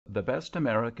the Best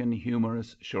American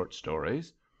Humorous Short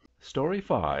Stories. Story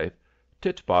 5,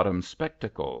 Titbottom's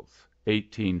Spectacles,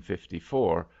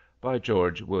 1854, by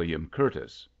George William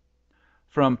Curtis.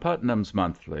 From Putnam's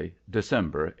Monthly,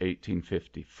 December,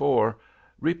 1854,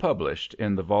 republished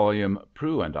in the volume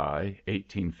Prue and I,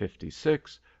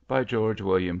 1856, by George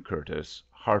William Curtis,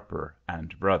 Harper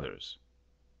and Brothers.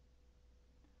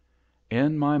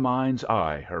 In My Mind's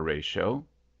Eye, Horatio.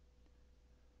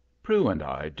 Prue and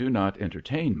I do not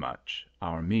entertain much.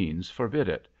 Our means forbid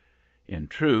it. In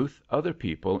truth, other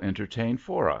people entertain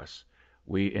for us.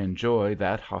 We enjoy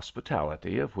that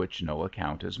hospitality of which no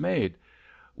account is made.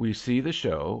 We see the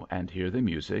show, and hear the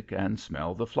music, and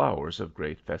smell the flowers of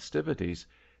great festivities,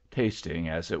 tasting,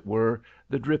 as it were,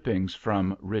 the drippings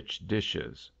from rich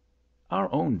dishes. Our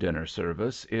own dinner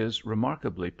service is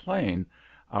remarkably plain.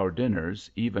 Our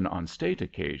dinners, even on state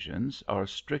occasions, are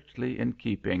strictly in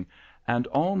keeping, and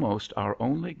almost our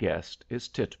only guest is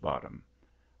Titbottom.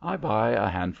 I buy a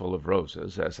handful of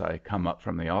roses as I come up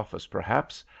from the office,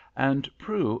 perhaps, and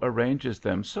Prue arranges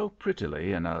them so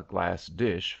prettily in a glass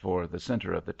dish for the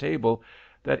center of the table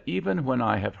that even when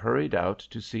I have hurried out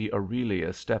to see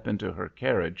Aurelia step into her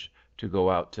carriage to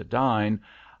go out to dine,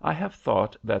 I have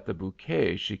thought that the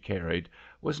bouquet she carried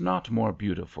was not more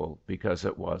beautiful because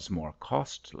it was more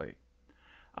costly.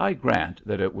 I grant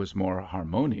that it was more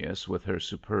harmonious with her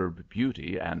superb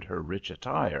beauty and her rich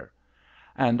attire.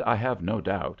 And I have no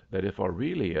doubt that if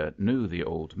Aurelia knew the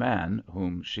old man,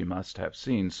 whom she must have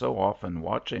seen so often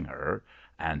watching her,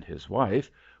 and his wife,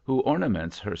 who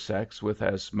ornaments her sex with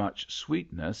as much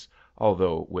sweetness,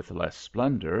 although with less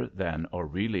splendor, than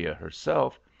Aurelia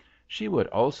herself, she would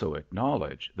also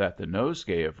acknowledge that the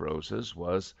nosegay of roses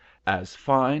was as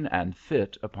fine and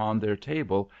fit upon their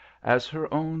table as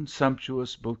her own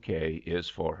sumptuous bouquet is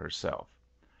for herself.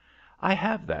 I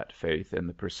have that faith in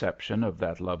the perception of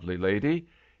that lovely lady.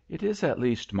 It is at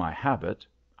least my habit,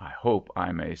 I hope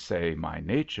I may say my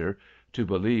nature, to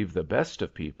believe the best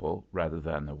of people rather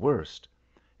than the worst.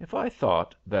 If I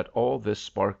thought that all this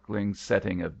sparkling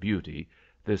setting of beauty,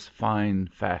 this fine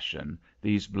fashion,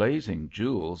 these blazing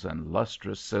jewels and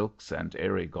lustrous silks and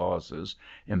airy gauzes,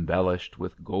 embellished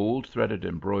with gold-threaded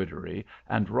embroidery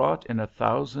and wrought in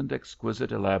 1,000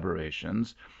 exquisite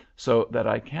elaborations, so that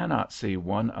I cannot see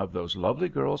one of those lovely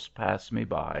girls pass me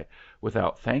by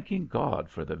without thanking God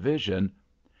for the vision,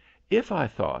 if I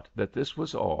thought that this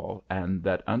was all, and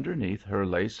that underneath her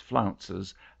lace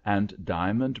flounces and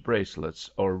diamond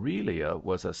bracelets Aurelia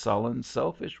was a sullen,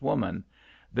 selfish woman,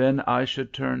 then I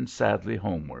should turn sadly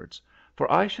homewards,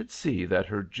 for I should see that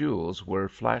her jewels were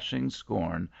flashing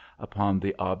scorn upon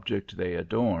the object they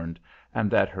adorned,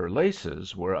 and that her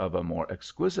laces were of a more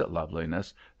exquisite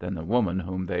loveliness than the woman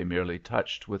whom they merely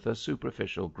touched with a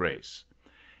superficial grace.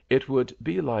 It would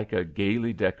be like a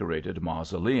gaily decorated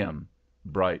mausoleum,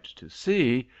 bright to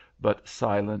see, but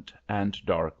silent and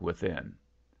dark within.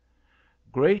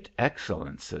 Great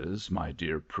excellences, my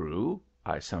dear Prue,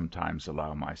 I sometimes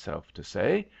allow myself to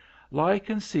say, lie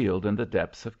concealed in the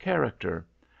depths of character,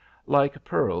 like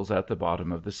pearls at the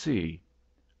bottom of the sea.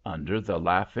 Under the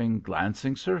laughing,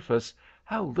 glancing surface,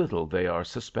 how little they are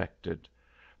suspected!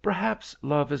 Perhaps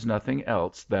love is nothing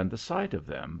else than the sight of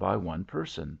them by one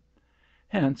person.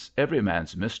 Hence every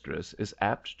man's mistress is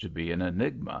apt to be an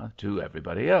enigma to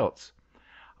everybody else.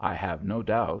 I have no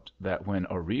doubt that when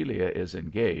Aurelia is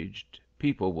engaged,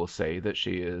 people will say that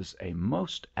she is a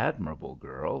most admirable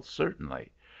girl,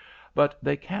 certainly, but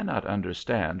they cannot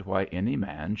understand why any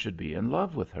man should be in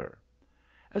love with her.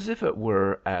 As if it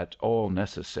were at all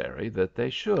necessary that they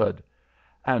should!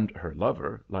 And her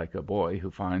lover, like a boy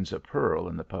who finds a pearl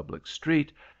in the public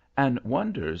street, and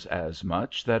wonders as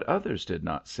much that others did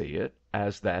not see it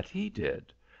as that he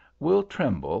did, will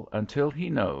tremble until he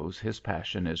knows his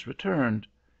passion is returned,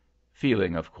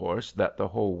 feeling, of course, that the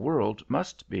whole world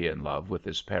must be in love with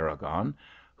this paragon,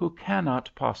 who cannot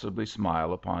possibly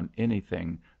smile upon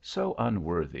anything so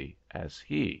unworthy as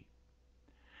he.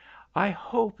 I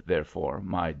hope, therefore,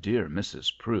 my dear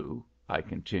Mrs. Prue, I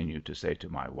continue to say to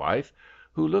my wife,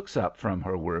 who looks up from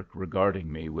her work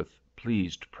regarding me with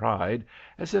pleased pride,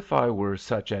 as if I were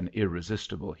such an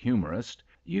irresistible humorist,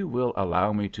 you will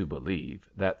allow me to believe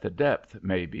that the depth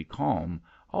may be calm,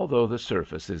 although the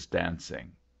surface is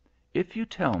dancing. If you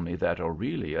tell me that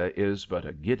Aurelia is but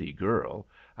a giddy girl,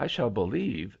 I shall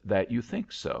believe that you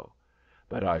think so;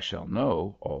 but I shall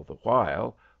know, all the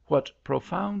while, what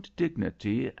profound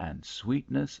dignity and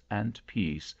sweetness and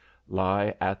peace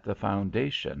lie at the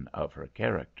foundation of her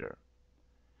character.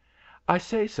 I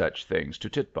say such things to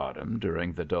Titbottom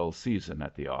during the dull season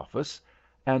at the office,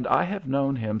 and I have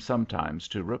known him sometimes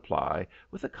to reply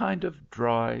with a kind of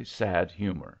dry, sad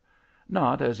humor,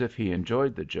 not as if he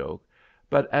enjoyed the joke,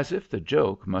 but as if the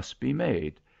joke must be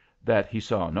made, that he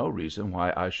saw no reason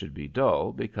why I should be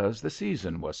dull because the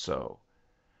season was so.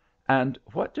 "And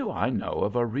what do I know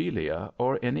of Aurelia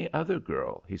or any other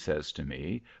girl?" he says to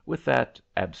me, with that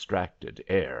abstracted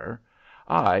air,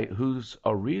 "I whose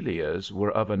Aurelias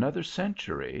were of another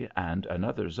century and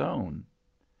another zone."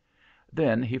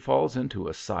 Then he falls into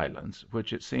a silence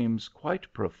which it seems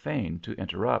quite profane to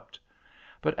interrupt.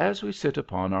 But as we sit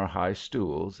upon our high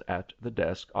stools at the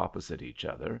desk opposite each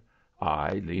other,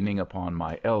 I leaning upon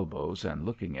my elbows and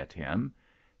looking at him,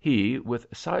 he,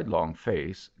 with sidelong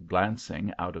face,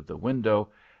 glancing out of the window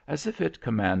as if it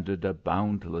commanded a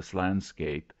boundless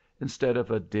landscape instead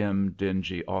of a dim,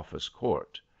 dingy office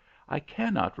court, I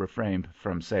cannot refrain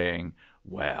from saying,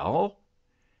 "Well?"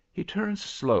 He turns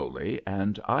slowly,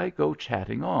 and I go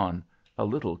chatting on, a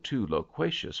little too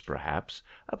loquacious, perhaps,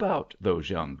 about those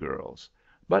young girls.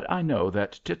 But I know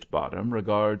that Titbottom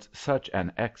regards such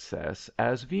an excess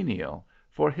as venial,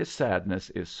 for his sadness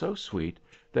is so sweet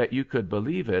that you could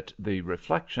believe it the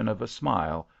reflection of a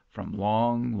smile from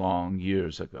long, long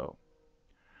years ago.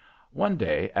 One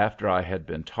day, after I had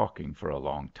been talking for a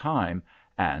long time,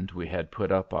 and we had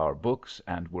put up our books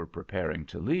and were preparing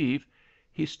to leave,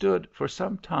 he stood for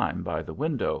some time by the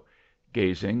window,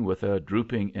 gazing with a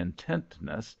drooping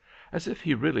intentness, as if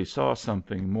he really saw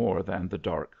something more than the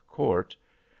dark court,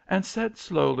 and said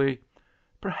slowly,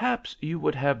 "Perhaps you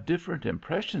would have different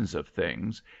impressions of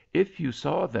things if you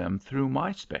saw them through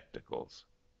my spectacles."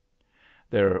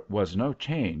 There was no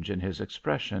change in his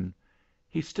expression.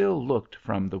 He still looked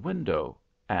from the window,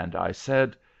 and I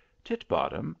said,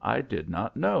 "Titbottom, I did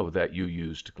not know that you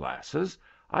used glasses.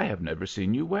 I have never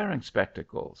seen you wearing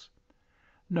spectacles."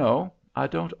 "No, I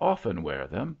don't often wear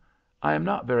them. I am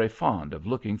not very fond of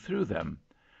looking through them.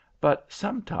 But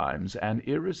sometimes an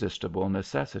irresistible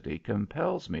necessity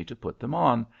compels me to put them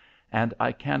on, and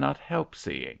I cannot help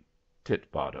seeing."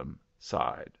 Titbottom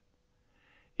sighed.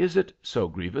 "Is it so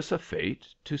grievous a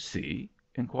fate to see?"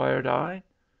 inquired I.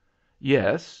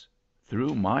 "Yes,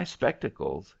 through my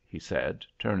spectacles," he said,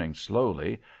 turning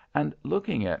slowly and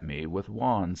looking at me with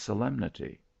wan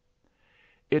solemnity.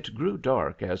 It grew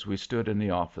dark as we stood in the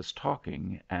office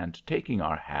talking, and taking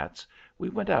our hats we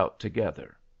went out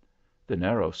together. The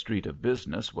narrow street of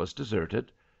business was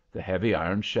deserted. The heavy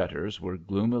iron shutters were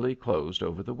gloomily closed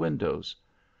over the windows.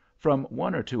 From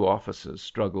one or two offices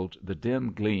struggled the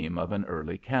dim gleam of an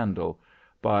early candle,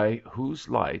 by whose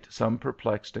light some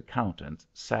perplexed accountant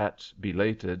sat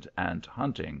belated and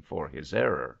hunting for his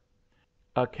error.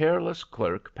 A careless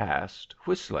clerk passed,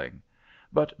 whistling,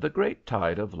 but the great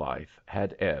tide of life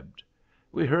had ebbed.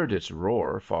 We heard its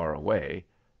roar far away,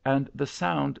 and the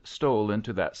sound stole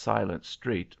into that silent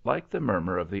street like the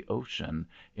murmur of the ocean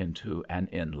into an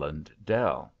inland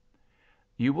dell.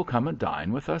 "You will come and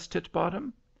dine with us,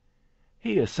 Titbottom?"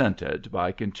 He assented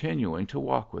by continuing to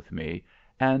walk with me,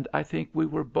 and I think we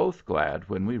were both glad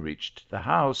when we reached the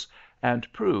house,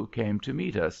 and Prue came to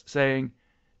meet us, saying,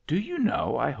 "Do you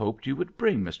know, I hoped you would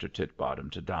bring Mr.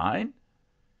 Titbottom to dine?"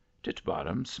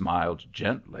 Titbottom smiled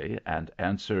gently, and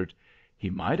answered, "He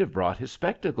might have brought his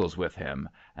spectacles with him,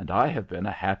 and I have been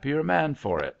a happier man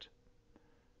for it."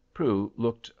 Prue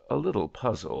looked a little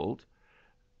puzzled.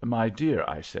 "My dear,"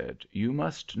 I said, "you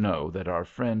must know that our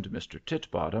friend Mr.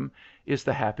 Titbottom is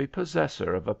the happy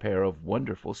possessor of a pair of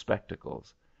wonderful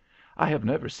spectacles. I have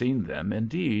never seen them,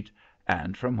 indeed,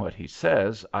 and from what he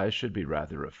says I should be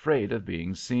rather afraid of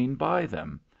being seen by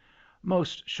them.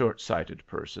 Most short-sighted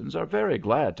persons are very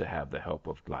glad to have the help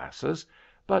of glasses,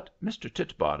 but Mr.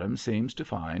 Titbottom seems to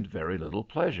find very little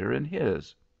pleasure in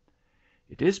his."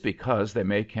 "It is because they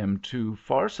make him too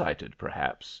far-sighted,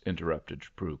 perhaps," interrupted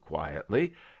Prue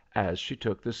quietly, as she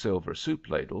took the silver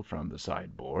soup-ladle from the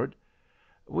sideboard.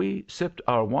 We sipped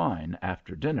our wine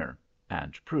after dinner,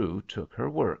 and Prue took her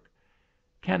work.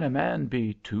 Can a man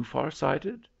be too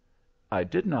far-sighted? I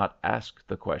did not ask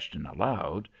the question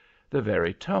aloud. The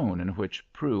very tone in which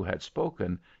Prue had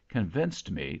spoken convinced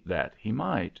me that he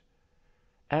might.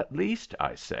 "At least,"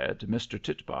 I said, "Mr.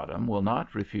 Titbottom will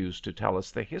not refuse to tell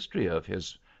us the history of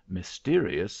his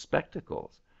mysterious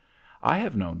spectacles. I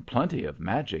have known plenty of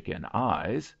magic in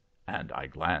eyes," and I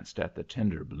glanced at the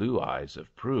tender blue eyes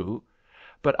of Prue,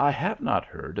 "but I have not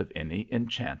heard of any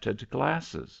enchanted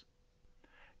glasses."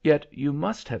 "Yet you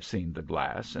must have seen the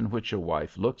glass in which your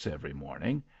wife looks every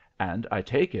morning, and I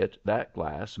take it that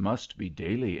glass must be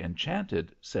daily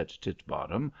enchanted," said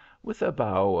Titbottom, with a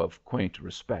bow of quaint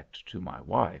respect to my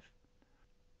wife.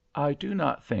 I do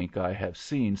not think I have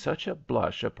seen such a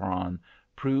blush upon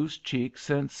Prue's cheek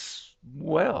since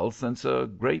a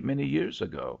great many years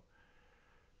ago.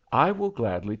 "I will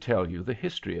gladly tell you the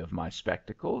history of my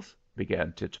spectacles,"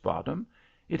 began Titbottom.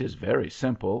 "It is very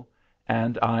simple,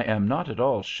 and I am not at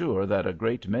all sure that a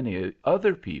great many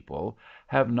other people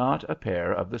have not a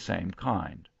pair of the same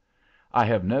kind. I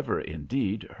have never,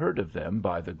 indeed, heard of them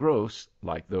by the gross,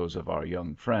 like those of our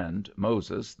young friend,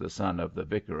 Moses, the son of the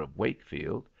Vicar of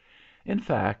Wakefield. In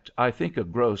fact, I think a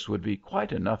gross would be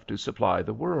quite enough to supply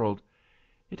the world.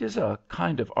 It is a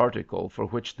kind of article for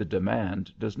which the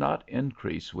demand does not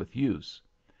increase with use.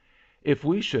 If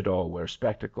we should all wear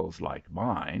spectacles like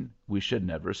mine, we should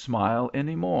never smile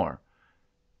any more.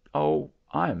 Oh,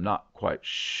 I am not quite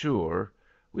sure.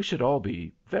 We should all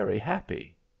be very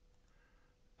happy."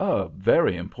 "A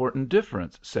very important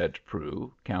difference," said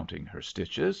Prue, counting her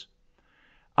stitches.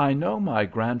 "I know my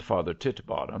grandfather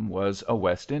Titbottom was a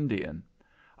West Indian.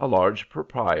 A large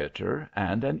proprietor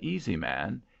and an easy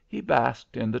man, he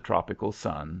basked in the tropical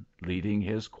sun, leading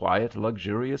his quiet,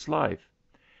 luxurious life.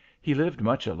 He lived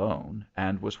much alone,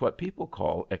 and was what people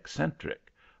call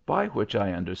eccentric, by which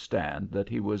I understand that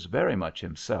he was very much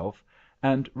himself,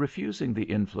 and, refusing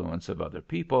the influence of other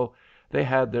people, they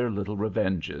had their little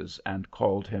revenges and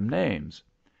called him names.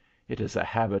 It is a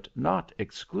habit not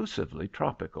exclusively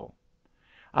tropical.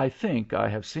 I think I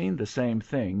have seen the same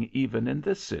thing even in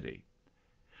this city.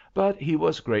 But he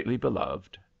was greatly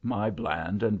beloved, my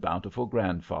bland and bountiful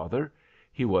grandfather.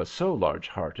 He was so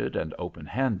large-hearted and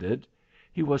open-handed.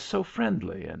 He was so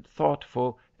friendly and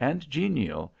thoughtful and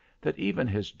genial that even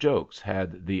his jokes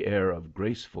had the air of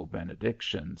graceful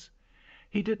benedictions.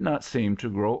 He did not seem to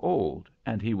grow old,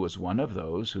 and he was one of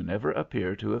those who never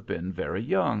appear to have been very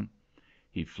young.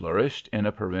 He flourished in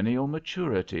a perennial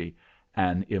maturity,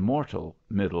 an immortal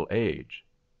middle age.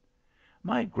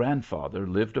 My grandfather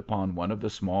lived upon one of the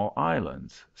small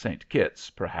islands, St. Kitts,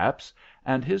 perhaps,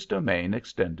 and his domain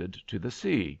extended to the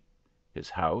sea. His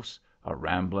house, a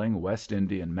rambling West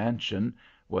Indian mansion,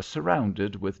 was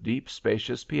surrounded with deep,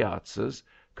 spacious piazzas,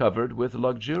 covered with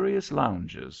luxurious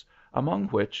lounges, among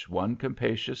which one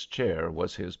capacious chair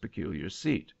was his peculiar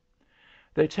seat.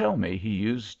 They tell me he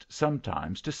used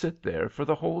sometimes to sit there for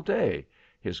the whole day,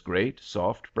 his great,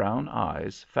 soft brown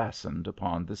eyes fastened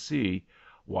upon the sea,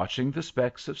 watching the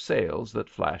specks of sails that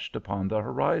flashed upon the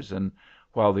horizon,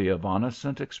 while the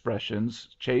evanescent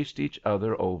expressions chased each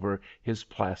other over his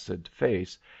placid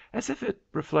face, as if it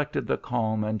reflected the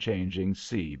calm and changing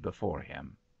sea before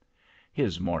him.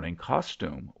 His morning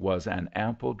costume was an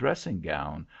ample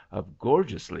dressing-gown of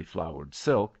gorgeously flowered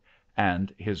silk,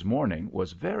 and his morning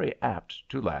was very apt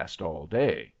to last all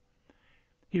day.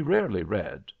 He rarely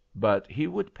read, but he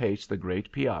would pace the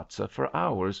great piazza for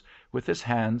hours, with his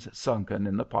hands sunken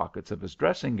in the pockets of his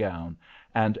dressing-gown,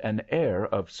 and an air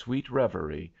of sweet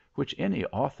reverie which any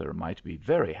author might be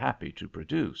very happy to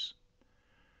produce.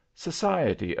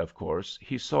 Society, of course,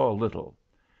 he saw little.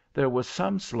 There was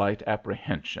some slight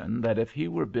apprehension that if he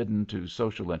were bidden to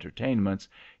social entertainments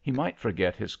he might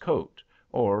forget his coat,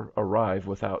 or arrive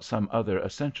without some other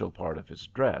essential part of his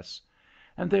dress,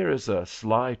 and there is a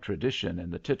sly tradition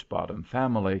in the Titbottom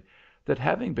family that,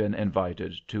 having been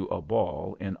invited to a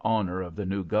ball in honor of the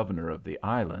new governor of the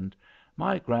island,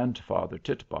 my grandfather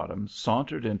Titbottom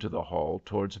sauntered into the hall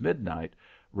towards midnight,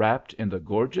 wrapped in the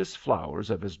gorgeous flowers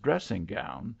of his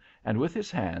dressing-gown, and with his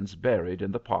hands buried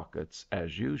in the pockets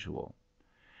as usual.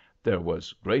 There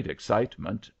was great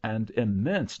excitement, and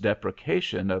immense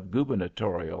deprecation of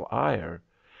gubernatorial ire,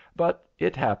 but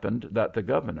it happened that the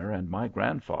governor and my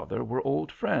grandfather were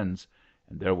old friends,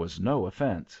 and there was no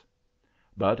offence.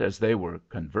 But as they were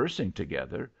conversing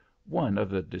together, one of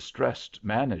the distressed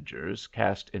managers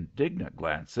cast indignant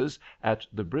glances at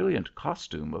the brilliant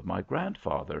costume of my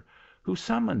grandfather, who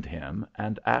summoned him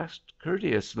and asked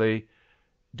courteously,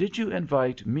 "Did you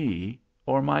invite me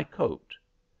or my coat?"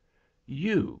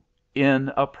 "You,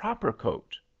 in a proper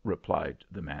coat," replied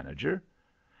the manager.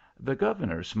 The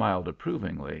governor smiled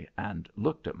approvingly and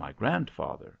looked at my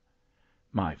grandfather.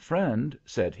 "My friend,"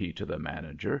 said he to the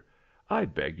manager, "I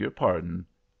beg your pardon.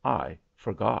 I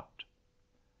forgot."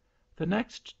 The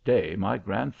next day my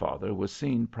grandfather was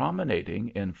seen promenading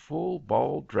in full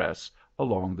ball dress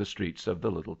along the streets of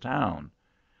the little town.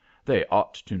 "They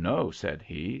ought to know," said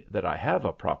he, "that I have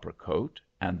a proper coat,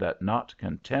 and that not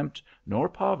contempt nor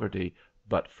poverty,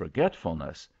 but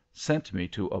forgetfulness, sent me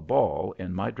to a ball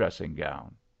in my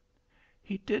dressing-gown."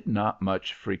 He did not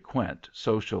much frequent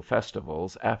social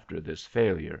festivals after this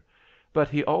failure, but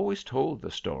he always told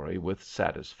the story with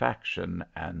satisfaction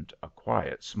and a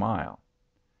quiet smile.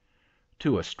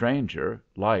 To a stranger,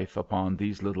 life upon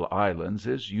these little islands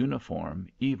is uniform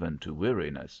even to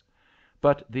weariness;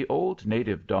 but the old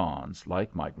native dons,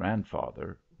 like my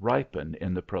grandfather, ripen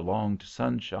in the prolonged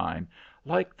sunshine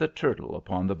like the turtle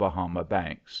upon the Bahama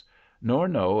banks, nor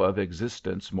know of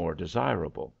existence more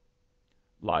desirable.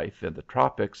 Life in the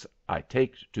tropics I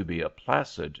take to be a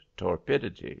placid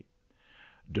torpidity.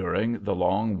 During the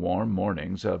long, warm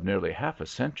mornings of nearly half a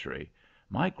century,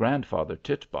 my grandfather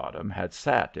Titbottom had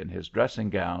sat in his dressing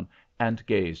gown and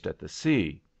gazed at the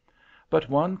sea. But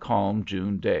one calm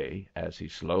June day, as he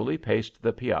slowly paced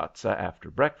the piazza after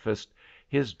breakfast,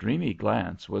 his dreamy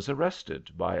glance was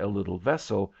arrested by a little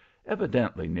vessel,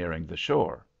 evidently nearing the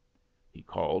shore. He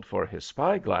called for his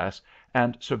spy-glass,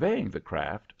 and, surveying the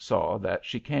craft, saw that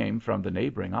she came from the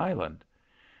neighboring island.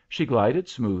 She glided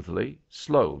smoothly,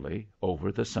 slowly,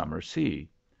 over the summer sea.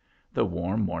 The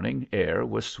warm morning air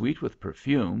was sweet with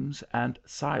perfumes and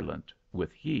silent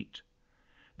with heat.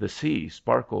 The sea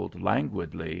sparkled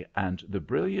languidly, and the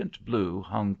brilliant blue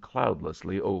hung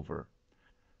cloudlessly over.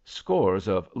 Scores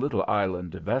of little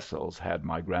island vessels had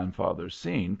my grandfather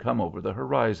seen come over the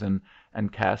horizon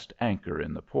and cast anchor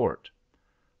in the port.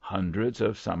 Hundreds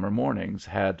of summer mornings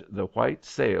had the white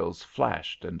sails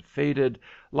flashed and faded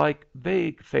like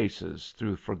vague faces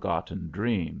through forgotten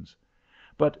dreams.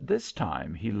 But this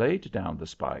time he laid down the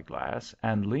spy-glass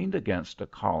and leaned against a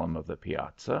column of the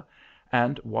piazza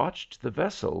and watched the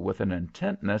vessel with an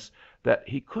intentness that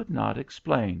he could not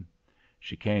explain.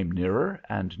 She came nearer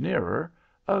and nearer,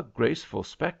 a graceful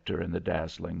spectre in the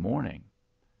dazzling morning.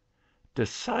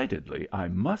 "Decidedly I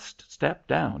must step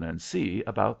down and see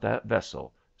about that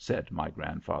vessel," said my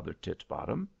grandfather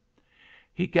Titbottom.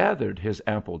 He gathered his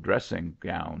ample dressing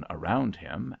gown around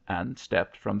him, and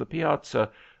stepped from the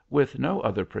piazza, with no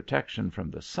other protection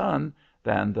from the sun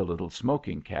than the little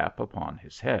smoking cap upon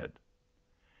his head.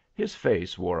 His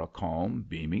face wore a calm,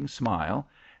 beaming smile,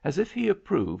 as if he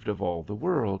approved of all the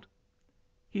world.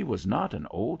 He was not an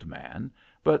old man,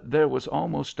 but there was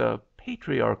almost a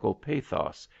patriarchal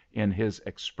pathos in his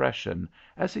expression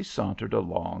as he sauntered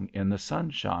along in the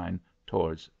sunshine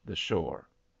towards the shore.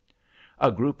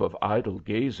 A group of idle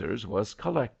gazers was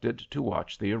collected to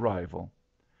watch the arrival.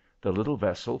 The little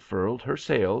vessel furled her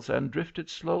sails and drifted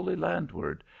slowly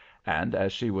landward, and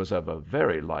as she was of a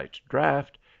very light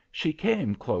draught, she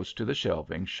came close to the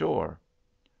shelving shore.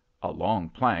 A long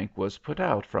plank was put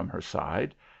out from her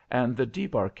side, and the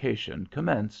debarkation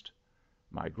commenced.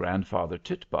 My grandfather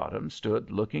Titbottom stood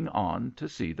looking on to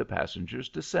see the passengers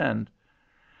descend.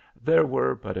 There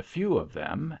were but a few of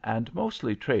them, and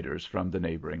mostly traders from the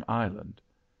neighboring island.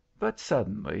 But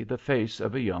suddenly the face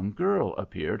of a young girl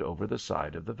appeared over the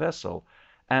side of the vessel,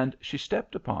 and she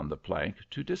stepped upon the plank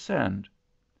to descend.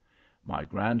 My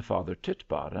grandfather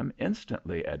Titbottom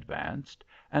instantly advanced,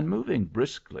 and moving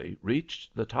briskly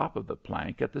reached the top of the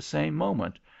plank at the same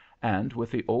moment, and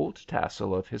with the old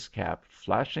tassel of his cap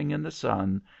flashing in the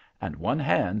sun, and one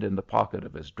hand in the pocket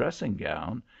of his dressing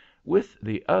gown, with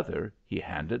the other he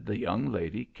handed the young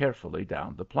lady carefully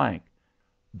down the plank.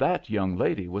 That young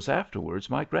lady was afterwards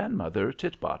my grandmother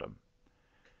Titbottom.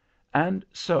 And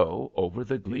so, over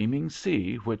the gleaming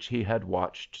sea which he had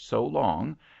watched so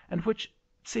long, and which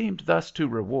seemed thus to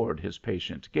reward his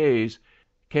patient gaze,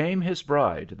 came his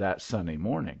bride that sunny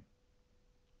morning.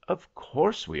 "Of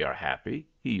course we are happy,"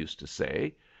 he used to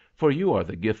say, "for you are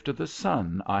the gift of the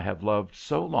sun I have loved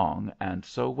so long and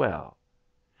so well."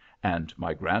 And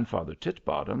my grandfather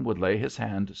Titbottom would lay his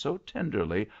hand so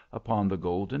tenderly upon the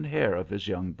golden hair of his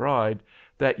young bride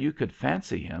that you could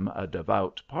fancy him a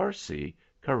devout Parsee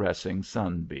caressing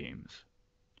sunbeams.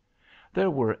 There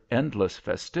were endless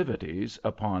festivities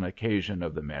upon occasion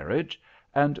of the marriage,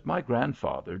 and my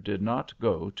grandfather did not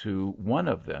go to one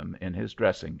of them in his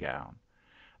dressing gown.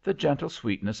 The gentle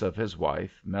sweetness of his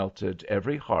wife melted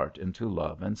every heart into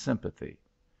love and sympathy.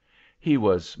 He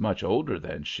was much older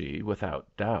than she, without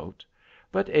doubt;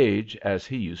 but age, as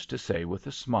he used to say with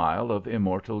a smile of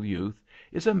immortal youth,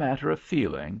 is a matter of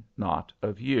feeling, not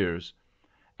of years.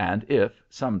 And if,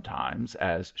 sometimes,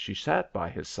 as she sat by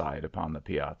his side upon the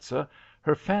piazza,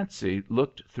 her fancy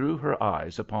looked through her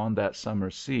eyes upon that summer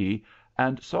sea,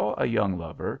 and saw a young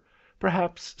lover,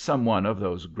 perhaps some one of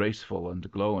those graceful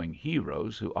and glowing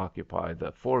heroes who occupy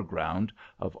the foreground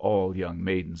of all young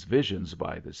maidens' visions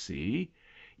by the sea,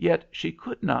 yet she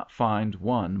could not find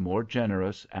one more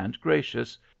generous and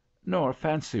gracious, nor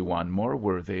fancy one more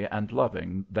worthy and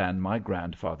loving than my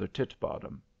grandfather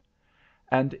Titbottom.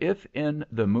 And if in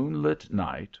the moonlit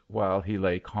night, while he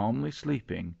lay calmly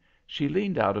sleeping, she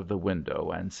leaned out of the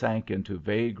window and sank into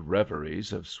vague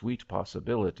reveries of sweet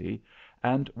possibility,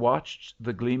 and watched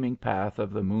the gleaming path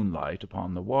of the moonlight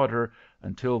upon the water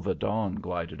until the dawn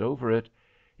glided over it,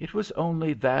 it was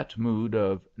only that mood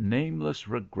of nameless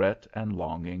regret and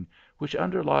longing which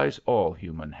underlies all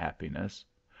human happiness,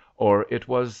 or it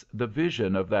was the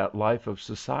vision of that life of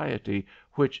society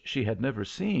which she had never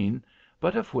seen,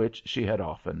 but of which she had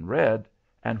often read,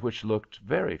 and which looked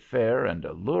very fair and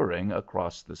alluring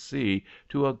across the sea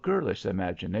to a girlish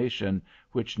imagination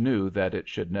which knew that it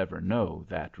should never know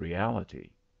that reality.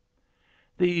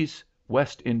 These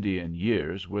West Indian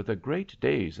years were the great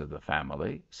days of the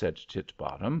family, said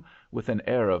Titbottom, with an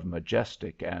air of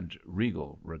majestic and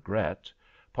regal regret,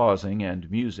 pausing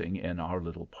and musing in our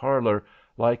little parlor,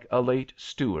 like a late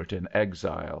Stuart in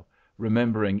exile,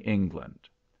 remembering England.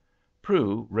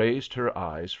 Prue raised her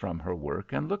eyes from her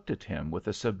work and looked at him with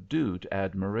a subdued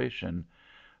admiration,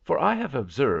 for I have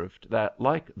observed that,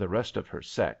 like the rest of her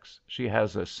sex, she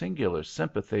has a singular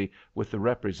sympathy with the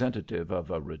representative of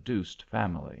a reduced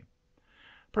family.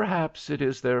 Perhaps it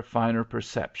is their finer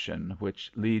perception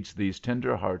which leads these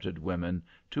tender-hearted women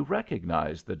to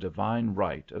recognize the divine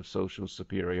right of social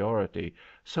superiority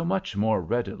so much more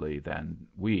readily than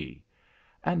we,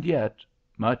 and yet,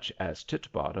 much as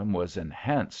Titbottom was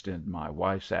enhanced in my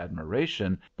wife's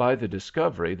admiration by the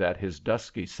discovery that his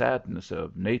dusky sadness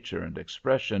of nature and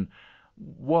expression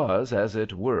was, as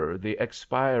it were, the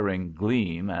expiring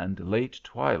gleam and late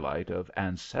twilight of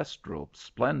ancestral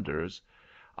splendors,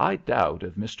 I doubt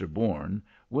if Mr. Bourne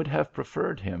would have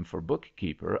preferred him for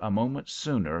bookkeeper a moment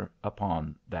sooner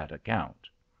upon that account.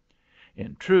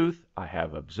 In truth, I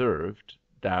have observed,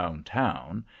 down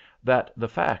town, that the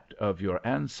fact of your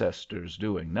ancestors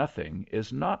doing nothing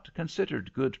is not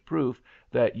considered good proof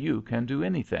that you can do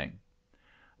anything.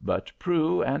 But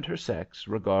Prue and her sex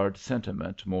regard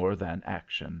sentiment more than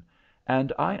action,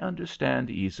 and I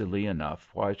understand easily enough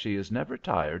why she is never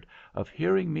tired of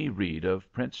hearing me read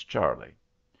of Prince Charlie.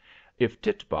 If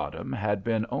Titbottom had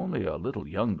been only a little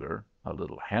younger, a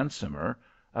little handsomer,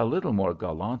 a little more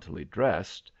gallantly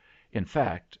dressed, in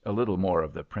fact, a little more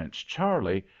of the Prince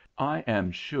Charlie, I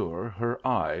am sure her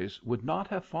eyes would not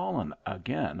have fallen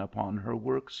again upon her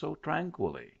work so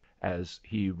tranquilly, as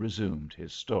he resumed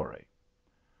his story.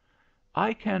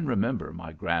 I can remember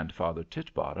my grandfather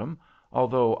Titbottom,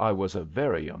 although I was a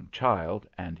very young child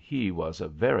and he was a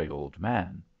very old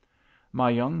man. My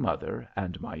young mother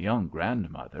and my young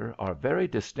grandmother are very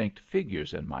distinct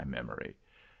figures in my memory,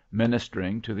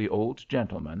 ministering to the old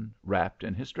gentleman, wrapped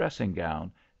in his dressing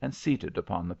gown, and seated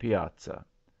upon the piazza.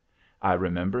 I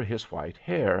remember his white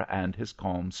hair and his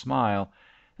calm smile,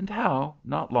 and how,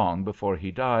 not long before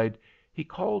he died, he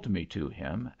called me to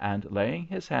him, and, laying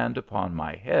his hand upon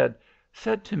my head,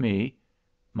 said to me,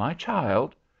 "My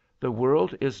child, the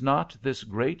world is not this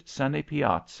great sunny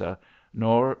piazza,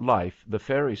 nor life the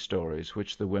fairy stories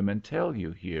which the women tell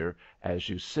you here as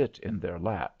you sit in their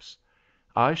laps.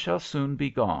 I shall soon be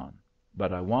gone,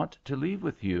 but I want to leave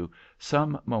with you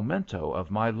some memento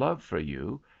of my love for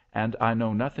you, and I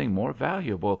know nothing more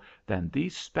valuable than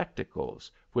these spectacles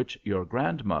which your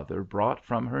grandmother brought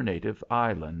from her native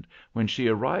island when she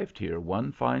arrived here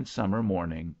one fine summer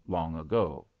morning long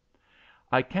ago.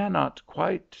 I cannot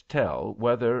quite tell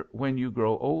whether, when you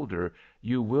grow older,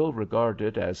 you will regard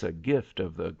it as a gift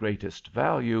of the greatest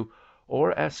value,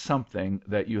 or as something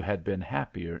that you had been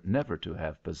happier never to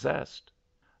have possessed."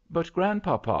 "But,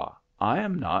 grandpapa, I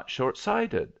am not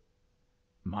short-sighted."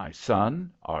 "My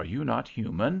son, are you not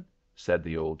human?" said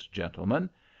the old gentleman,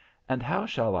 and how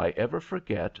shall I ever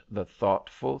forget the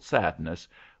thoughtful sadness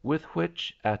with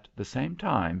which, at the same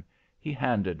time, he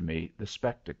handed me the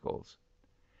spectacles.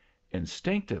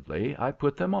 Instinctively I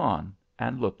put them on,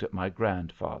 and looked at my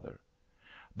grandfather.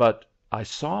 But I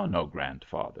saw no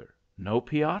grandfather, no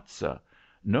piazza,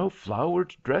 no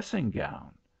flowered dressing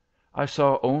gown. I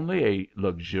saw only a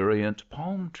luxuriant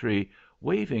palm tree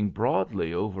waving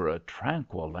broadly over a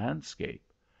tranquil landscape.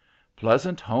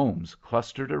 Pleasant homes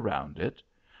clustered around it,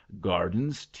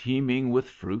 gardens teeming with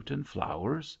fruit and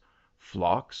flowers,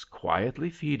 flocks quietly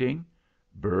feeding,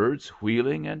 birds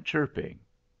wheeling and chirping.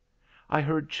 I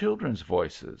heard children's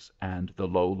voices and the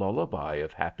low lullaby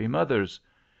of happy mothers.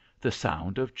 The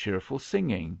sound of cheerful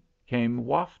singing came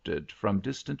wafted from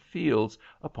distant fields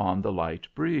upon the light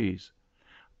breeze.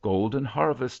 Golden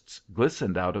harvests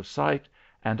glistened out of sight,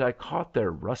 and I caught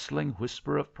their rustling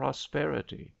whisper of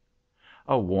prosperity.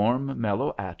 A warm,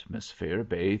 mellow atmosphere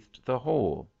bathed the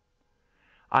whole.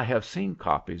 I have seen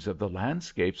copies of the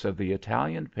landscapes of the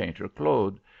Italian painter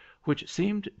Claude, which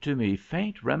seemed to me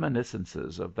faint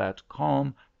reminiscences of that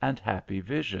calm and happy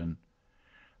vision.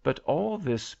 But all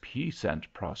this peace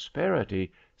and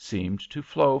prosperity seemed to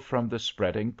flow from the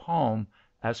spreading palm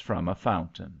as from a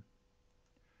fountain.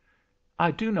 I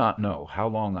do not know how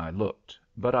long I looked,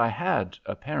 but I had,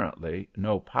 apparently,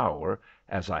 no power,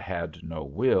 as I had no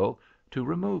will, to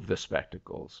remove the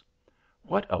spectacles.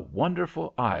 What a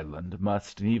wonderful island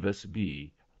must Nevis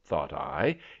be, thought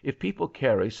I, if people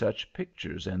carry such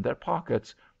pictures in their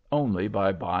pockets only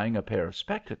by buying a pair of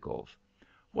spectacles.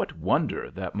 What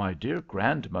wonder that my dear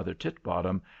grandmother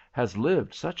Titbottom has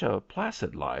lived such a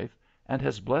placid life, and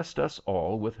has blessed us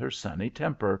all with her sunny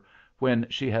temper, when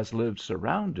she has lived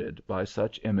surrounded by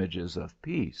such images of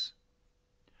peace.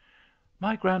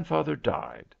 My grandfather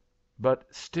died, but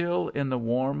still in the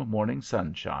warm morning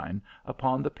sunshine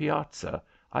upon the piazza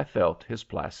I felt his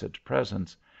placid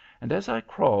presence, and as I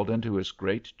crawled into his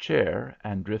great chair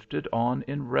and drifted on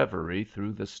in reverie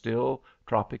through the still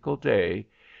tropical day,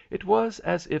 it was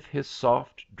as if his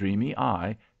soft, dreamy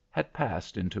eye had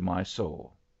passed into my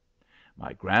soul.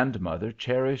 My grandmother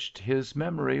cherished his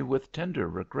memory with tender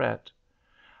regret.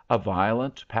 A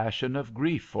violent passion of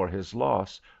grief for his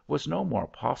loss was no more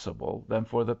possible than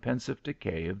for the pensive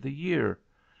decay of the year.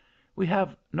 We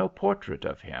have no portrait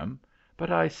of him, but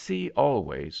I see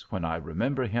always, when I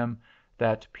remember him,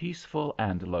 that peaceful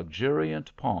and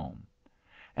luxuriant palm.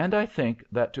 And I think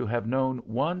that to have known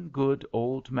one good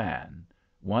old man,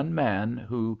 one man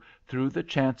who, through the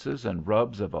chances and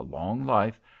rubs of a long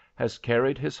life, has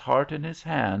carried his heart in his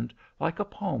hand like a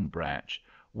palm branch,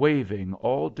 waving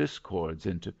all discords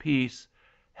into peace,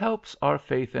 helps our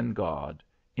faith in God,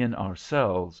 in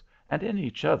ourselves, and in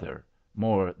each other,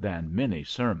 more than many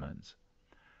sermons.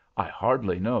 I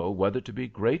hardly know whether to be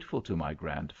grateful to my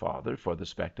grandfather for the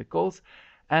spectacles,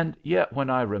 and yet when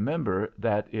I remember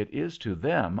that it is to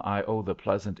them I owe the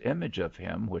pleasant image of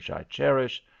him which I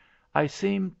cherish, I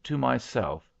seem to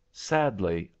myself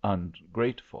sadly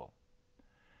ungrateful.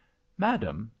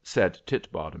 "Madam," said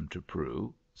Titbottom to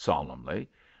Prue, solemnly,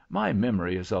 "my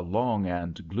memory is a long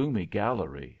and gloomy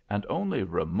gallery, and only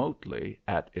remotely,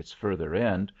 at its further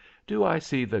end, do I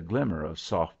see the glimmer of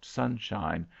soft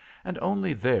sunshine, and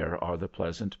only there are the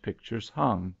pleasant pictures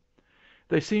hung.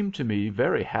 They seem to me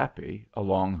very happy,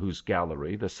 along whose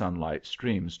gallery the sunlight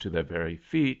streams to their very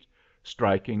feet,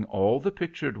 striking all the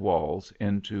pictured walls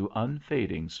into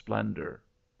unfading splendor."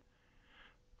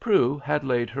 Prue had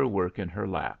laid her work in her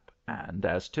lap, and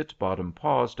as Titbottom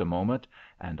paused a moment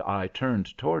and I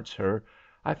turned towards her,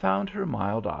 I found her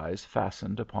mild eyes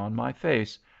fastened upon my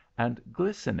face, and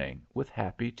glistening with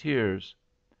happy tears.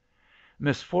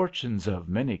 Misfortunes of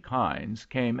many kinds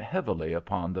came heavily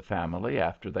upon the family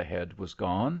after the head was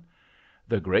gone.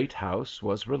 The great house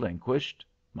was relinquished.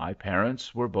 My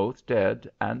parents were both dead,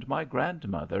 and my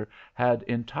grandmother had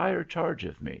entire charge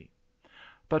of me.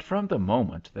 But from the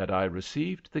moment that I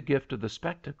received the gift of the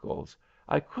spectacles,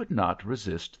 I could not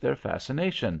resist their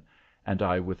fascination, and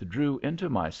I withdrew into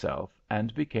myself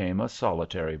and became a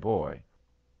solitary boy.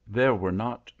 There were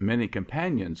not many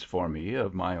companions for me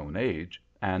of my own age,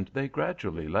 and they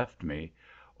gradually left me,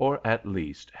 or at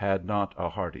least had not a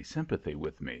hearty sympathy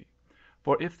with me;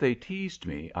 for if they teased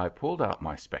me, I pulled out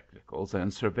my spectacles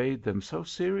and surveyed them so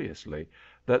seriously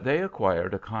that they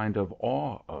acquired a kind of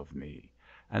awe of me,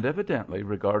 and evidently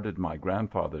regarded my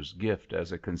grandfather's gift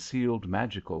as a concealed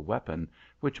magical weapon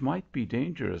which might be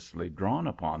dangerously drawn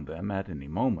upon them at any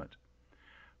moment.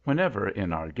 Whenever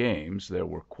in our games there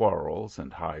were quarrels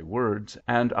and high words,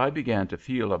 and I began to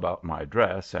feel about my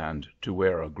dress and to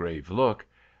wear a grave look,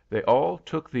 they all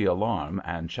took the alarm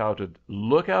and shouted,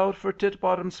 "Look out for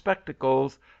Titbottom's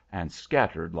spectacles!" and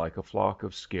scattered like a flock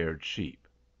of scared sheep.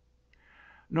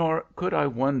 Nor could I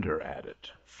wonder at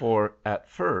it, for at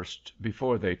first,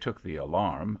 before they took the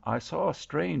alarm, I saw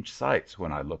strange sights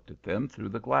when I looked at them through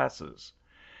the glasses.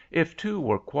 If two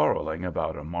were quarreling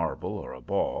about a marble or a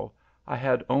ball, I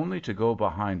had only to go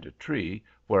behind a tree,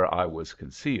 where I was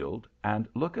concealed, and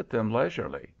look at them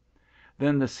leisurely.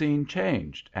 Then the scene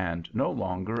changed, and no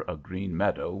longer a green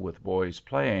meadow with boys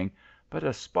playing, but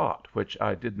a spot which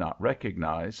I did not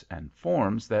recognize, and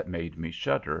forms that made me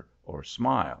shudder or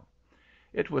smile.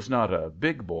 It was not a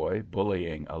big boy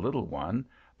bullying a little one,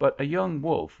 but a young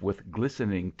wolf with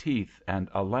glistening teeth and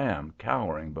a lamb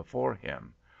cowering before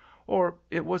him; or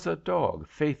it was a dog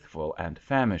faithful and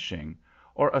famishing,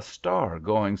 or a star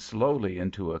going slowly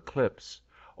into eclipse,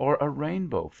 or a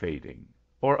rainbow fading,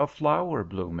 or a flower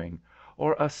blooming,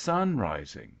 or a sun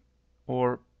rising,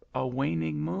 or a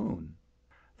waning moon.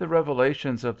 The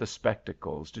revelations of the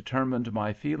spectacles determined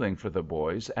my feeling for the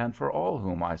boys and for all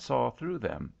whom I saw through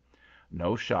them.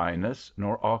 No shyness,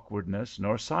 nor awkwardness,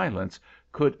 nor silence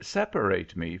could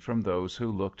separate me from those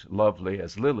who looked lovely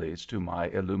as lilies to my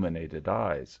illuminated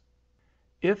eyes.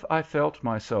 If I felt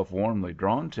myself warmly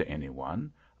drawn to any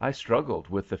one, I struggled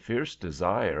with the fierce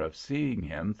desire of seeing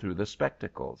him through the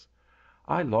spectacles.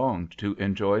 I longed to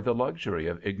enjoy the luxury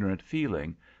of ignorant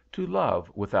feeling, to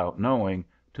love without knowing,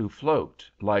 to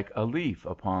float like a leaf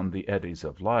upon the eddies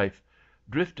of life,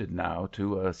 drifted now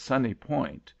to a sunny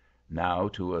point, now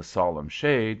to a solemn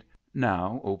shade,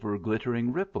 now over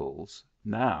glittering ripples,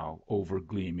 now over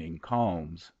gleaming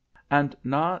calms, and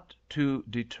not to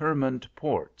determined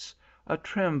ports, a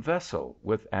trim vessel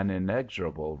with an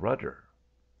inexorable rudder.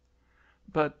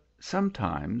 But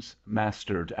sometimes,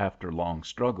 mastered after long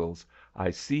struggles,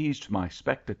 I seized my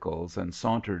spectacles and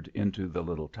sauntered into the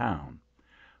little town.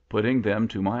 Putting them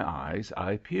to my eyes,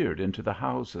 I peered into the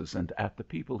houses and at the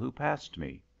people who passed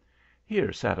me.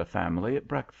 Here sat a family at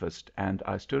breakfast, and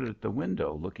I stood at the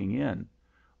window looking in.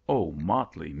 O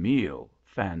motley meal!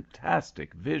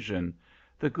 Fantastic vision!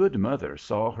 The good mother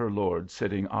saw her lord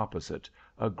sitting opposite,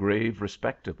 a grave,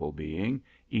 respectable being,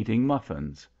 eating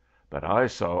muffins. But I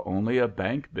saw only a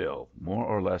bank bill, more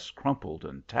or less crumpled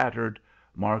and tattered,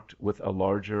 marked with a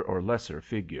larger or lesser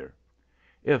figure.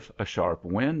 If a sharp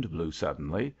wind blew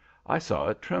suddenly, I saw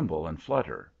it tremble and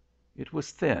flutter. It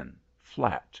was thin,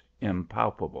 flat,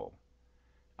 impalpable.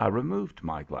 I removed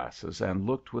my glasses and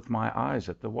looked with my eyes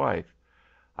at the wife.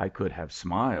 I could have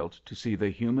smiled to see the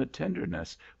humid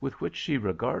tenderness with which she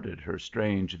regarded her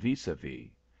strange vis-a-vis.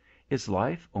 Is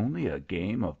life only a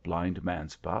game of blind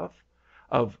man's buff?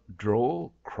 Of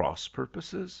droll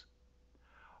cross-purposes?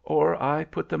 Or I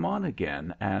put them on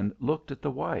again and looked at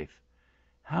the wife.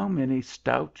 How many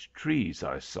stout trees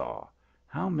I saw!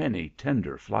 How many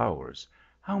tender flowers!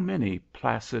 How many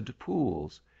placid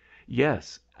pools!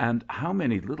 Yes, and how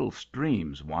many little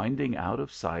streams winding out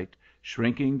of sight,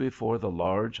 shrinking before the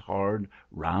large, hard,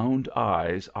 round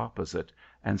eyes opposite,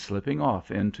 and slipping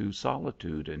off into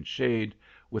solitude and shade,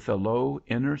 with a low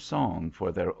inner song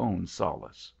for their own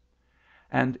solace.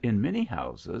 And in many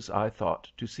houses I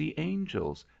thought to see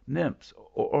angels, nymphs,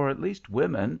 or at least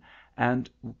women, and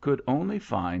could only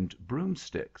find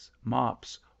broomsticks,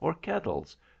 mops, or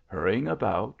kettles, hurrying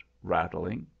about,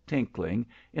 rattling, tinkling,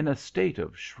 in a state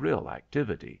of shrill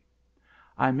activity.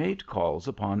 I made calls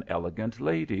upon elegant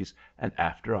ladies, and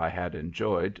after I had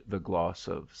enjoyed the gloss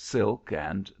of silk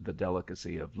and the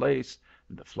delicacy of lace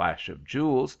and the flash of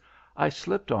jewels, I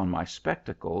slipped on my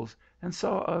spectacles and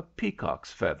saw a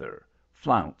peacock's feather,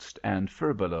 flounced and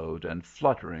furbelowed and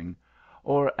fluttering,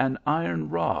 or an iron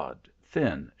rod,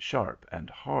 thin, sharp, and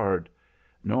hard,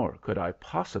 nor could I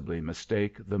possibly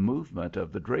mistake the movement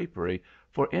of the drapery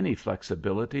for any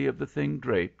flexibility of the thing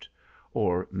draped,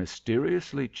 or,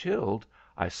 mysteriously chilled,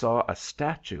 I saw a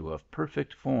statue of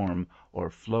perfect form or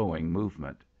flowing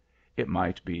movement. It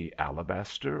might be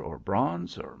alabaster or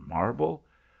bronze or marble,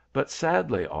 but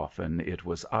sadly often it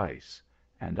was ice,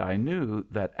 and I knew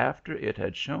that after it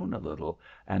had shone a little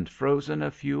and frozen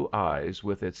a few eyes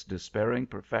with its despairing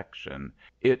perfection,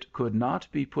 it could not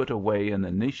be put away in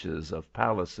the niches of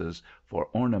palaces for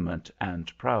ornament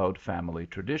and proud family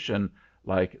tradition,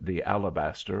 like the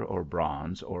alabaster or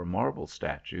bronze or marble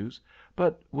statues,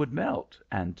 but would melt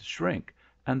and shrink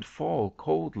and fall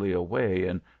coldly away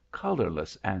in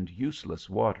colorless and useless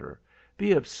water,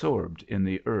 be absorbed in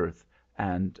the earth,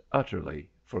 and utterly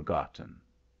forgotten.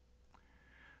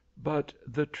 But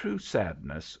the true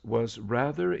sadness was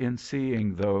rather in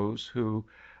seeing those who,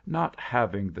 not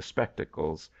having the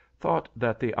spectacles, thought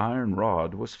that the iron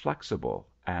rod was flexible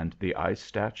and the ice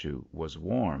statue was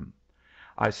warm.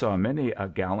 I saw many a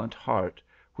gallant heart,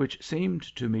 which seemed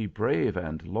to me brave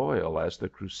and loyal as the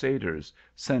Crusaders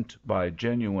sent by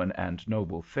genuine and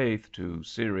noble faith to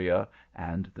Syria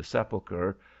and the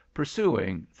Sepulchre,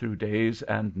 pursuing, through days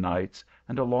and nights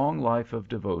and a long life of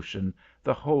devotion,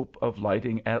 the hope of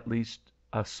lighting at least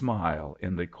a smile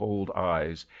in the cold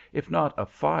eyes, if not a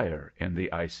fire in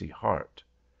the icy heart.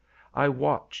 I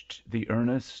watched the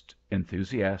earnest,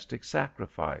 enthusiastic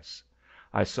sacrifice.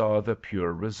 I saw the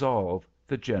pure resolve,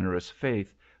 the generous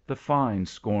faith, the fine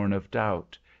scorn of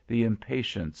doubt, the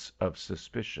impatience of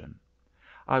suspicion.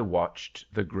 I watched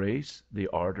the grace, the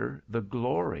ardor, the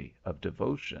glory of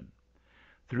devotion.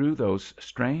 Through those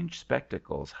strange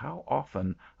spectacles how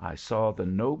often I saw the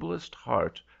noblest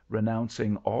heart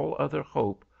renouncing all other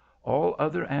hope, all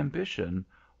other ambition,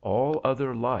 all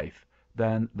other life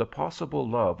than the possible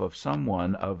love of some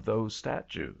one of those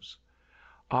statues.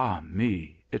 Ah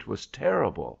me! It was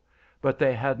terrible, but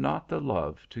they had not the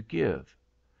love to give.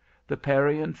 The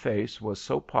Parian face was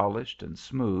so polished and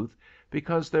smooth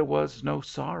because there was no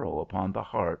sorrow upon the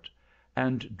heart,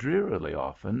 and drearily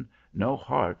often no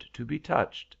heart to be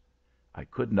touched. I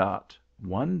could not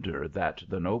wonder that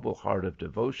the noble heart of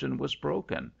devotion was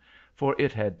broken, for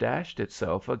it had dashed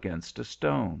itself against a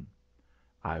stone.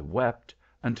 I wept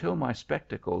until my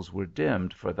spectacles were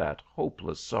dimmed for that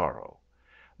hopeless sorrow,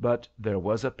 but there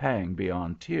was a pang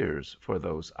beyond tears for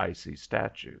those icy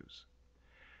statues.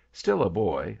 Still a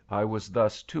boy, I was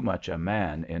thus too much a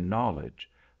man in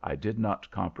knowledge. I did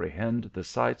not comprehend the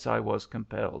sights I was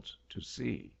compelled to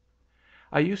see.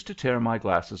 I used to tear my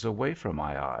glasses away from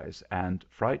my eyes, and,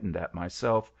 frightened at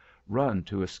myself, run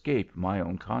to escape my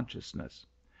own consciousness.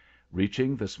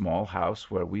 Reaching the small house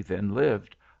where we then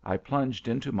lived, I plunged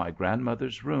into my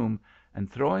grandmother's room, and,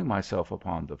 throwing myself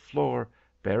upon the floor,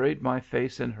 buried my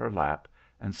face in her lap,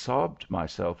 and sobbed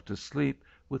myself to sleep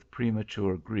with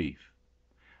premature grief.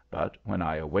 But when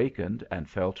I awakened and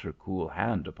felt her cool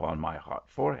hand upon my hot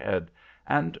forehead,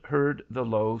 and heard the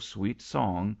low, sweet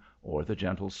song, or the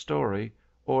gentle story,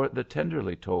 or the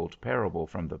tenderly told parable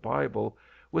from the Bible,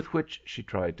 with which she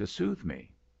tried to soothe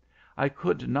me, I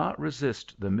could not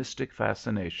resist the mystic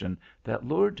fascination that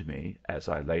lured me, as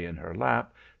I lay in her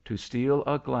lap, to steal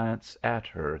a glance at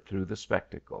her through the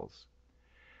spectacles.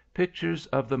 Pictures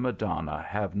of the Madonna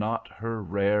have not her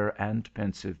rare and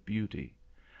pensive beauty.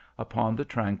 Upon the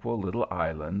tranquil little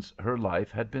islands her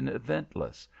life had been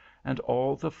eventless, and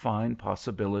all the fine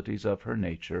possibilities of her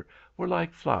nature were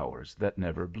like flowers that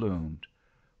never bloomed.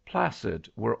 Placid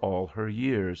were all her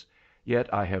years,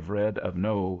 yet I have read of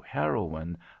no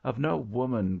heroine, of no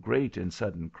woman great in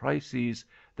sudden crises,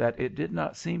 that it did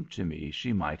not seem to me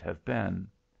she might have been.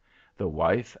 The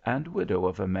wife and widow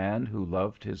of a man who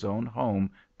loved his own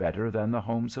home better than the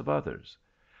homes of others.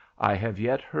 I have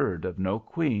yet heard of no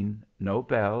queen, no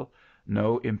belle,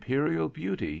 no imperial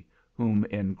beauty, whom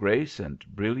in grace and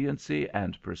brilliancy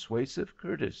and persuasive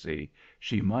courtesy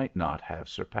she might not have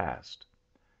surpassed.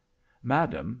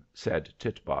 "Madam," said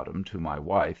Titbottom to my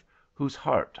wife, whose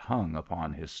heart hung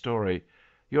upon his story,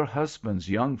 "your husband's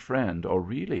young friend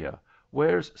Aurelia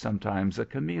wears sometimes a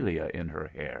camellia in her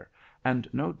hair, and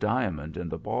no diamond in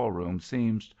the ball-room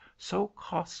seems so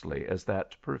costly as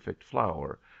that perfect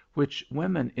flower, which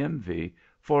women envy,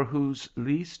 for whose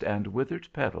least and withered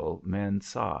petal men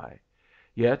sigh.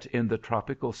 Yet in the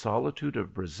tropical solitude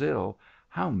of Brazil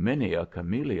how many a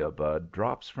camellia bud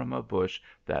drops from a bush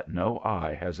that no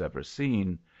eye has ever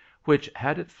seen, which,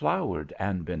 had it flowered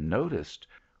and been noticed,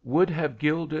 would have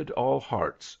gilded all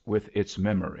hearts with its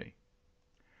memory."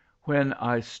 When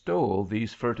I stole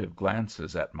these furtive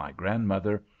glances at my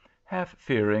grandmother, half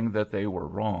fearing that they were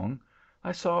wrong,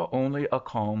 I saw only a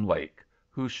calm lake,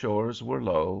 whose shores were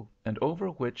low, and over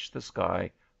which the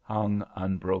sky hung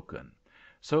unbroken,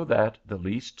 so that the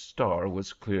least star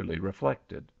was clearly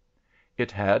reflected.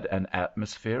 It had an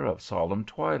atmosphere of solemn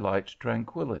twilight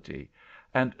tranquillity,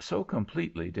 and so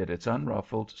completely did its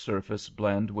unruffled surface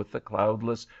blend with the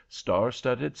cloudless,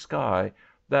 star-studded sky,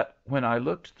 that when I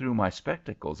looked through my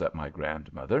spectacles at my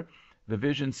grandmother, the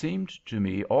vision seemed to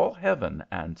me all heaven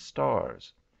and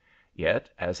stars. Yet,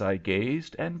 as I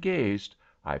gazed and gazed,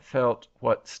 I felt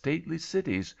what stately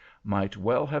cities might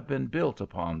well have been built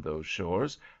upon those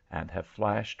shores, and have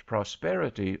flashed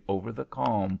prosperity over the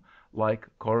calm, like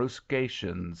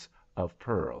coruscations of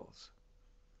pearls.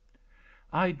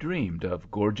 I dreamed of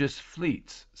gorgeous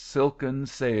fleets, silken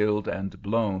sailed and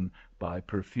blown by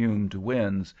perfumed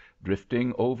winds,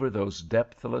 drifting over those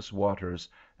depthless waters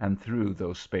and through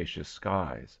those spacious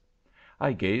skies.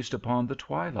 I gazed upon the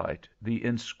twilight, the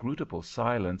inscrutable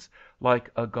silence, like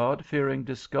a God-fearing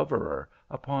discoverer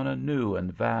upon a new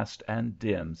and vast and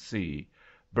dim sea,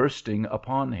 bursting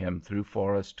upon him through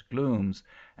forest glooms,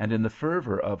 and in the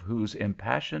fervor of whose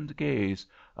impassioned gaze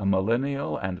a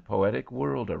millennial and poetic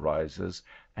world arises,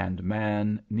 and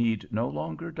man need no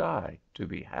longer die to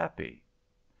be happy.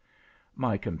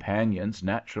 My companions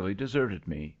naturally deserted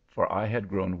me, for I had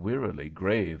grown wearily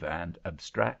grave and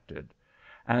abstracted;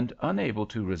 and, unable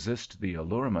to resist the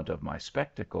allurement of my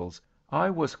spectacles, I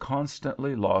was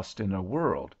constantly lost in a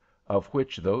world, of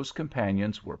which those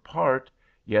companions were part,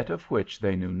 yet of which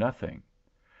they knew nothing.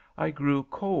 I grew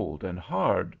cold and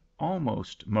hard,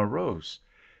 almost morose.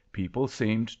 People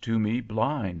seemed to me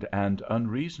blind and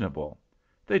unreasonable.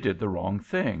 They did the wrong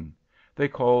thing. They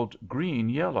called green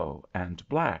yellow, and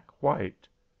black white.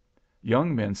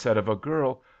 Young men said of a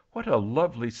girl, "What a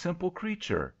lovely, simple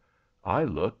creature!" I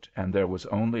looked, and there was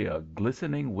only a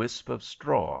glistening wisp of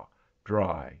straw,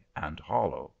 dry and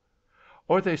hollow.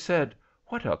 Or they said,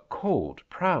 "What a cold,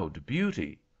 proud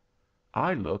beauty!"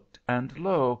 I looked, and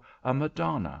lo, a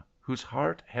Madonna, whose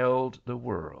heart held the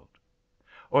world.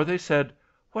 Or they said,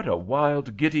 "What a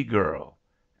wild, giddy girl!"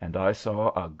 and I saw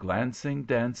a glancing,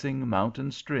 dancing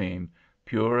mountain stream,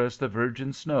 pure as the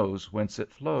virgin snows whence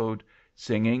it flowed,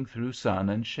 singing through sun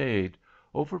and shade,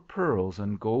 over pearls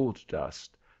and gold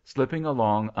dust, slipping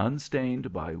along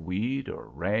unstained by weed or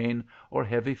rain or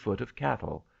heavy foot of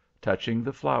cattle, touching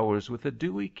the flowers with a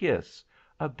dewy kiss,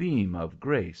 a beam of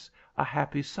grace, a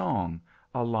happy song,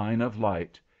 a line of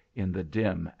light, in the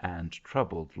dim and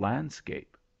troubled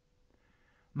landscape.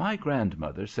 My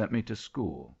grandmother sent me to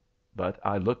school, but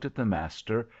I looked at the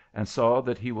master and saw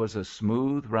that he was a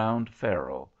smooth, round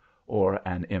ferule, or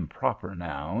an improper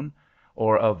noun,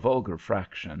 or a vulgar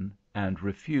fraction, and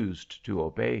refused to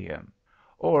obey him.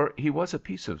 Or he was a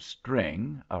piece of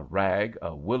string, a rag,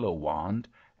 a willow wand,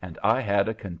 and I had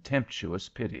a contemptuous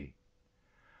pity.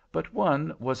 But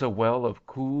one was a well of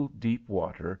cool, deep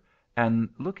water, and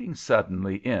looking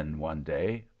suddenly in one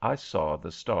day, I saw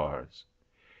the stars.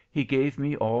 He gave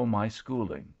me all my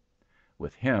schooling.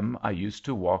 With him I used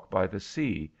to walk by the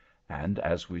sea, and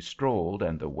as we strolled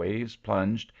and the waves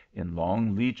plunged in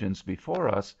long legions before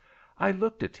us, I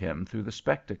looked at him through the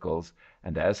spectacles,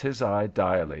 and as his eye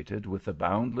dilated with the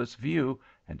boundless view,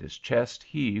 and his chest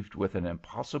heaved with an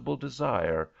impossible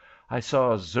desire, I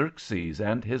saw Xerxes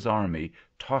and his army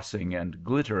tossing and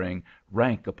glittering,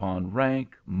 rank upon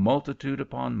rank, multitude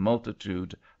upon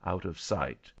multitude, out of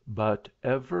sight, but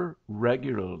ever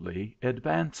regularly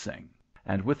advancing,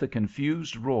 and with a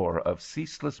confused roar of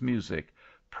ceaseless music,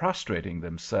 prostrating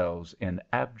themselves in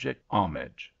abject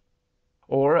homage.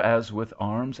 Or as with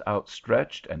arms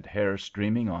outstretched and hair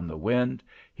streaming on the wind,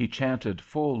 he chanted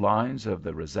full lines of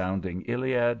the resounding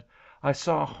Iliad, I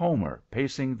saw Homer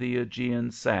pacing the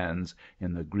Aegean sands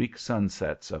in the Greek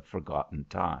sunsets of forgotten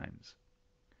times.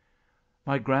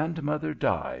 My grandmother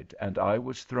died, and I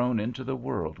was thrown into the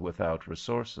world without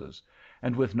resources,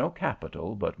 and with no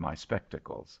capital but my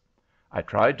spectacles. I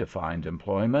tried to find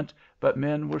employment, but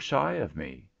men were shy of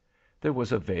me. There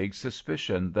was a vague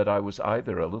suspicion that I was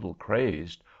either a little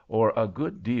crazed or a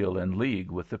good deal in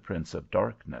league with the Prince of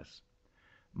Darkness.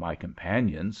 My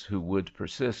companions, who would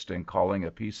persist in calling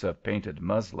a piece of painted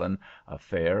muslin a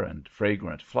fair and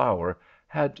fragrant flower,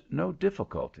 had no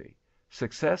difficulty.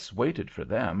 Success waited for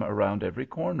them around every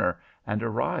corner, and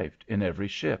arrived in every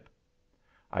ship.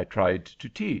 I tried to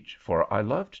teach, for I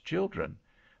loved children;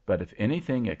 but if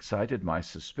anything excited my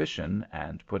suspicion,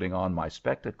 and putting on my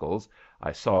spectacles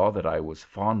I saw that I was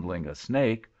fondling a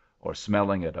snake, or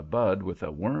smelling at a bud with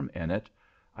a worm in it,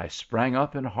 I sprang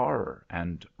up in horror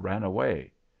and ran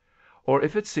away. Or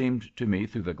if it seemed to me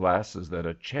through the glasses that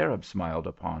a cherub smiled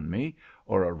upon me,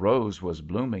 or a rose was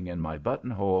blooming in my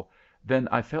buttonhole, then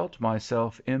I felt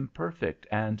myself imperfect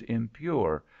and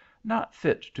impure, not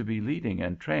fit to be leading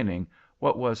and training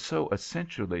what was so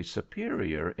essentially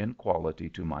superior in quality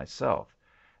to myself,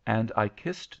 and I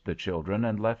kissed the children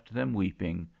and left them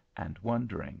weeping and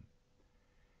wondering.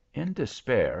 In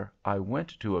despair, I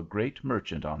went to a great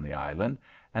merchant on the island,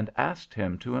 and asked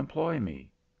him to employ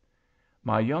me.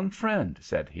 "My young friend,"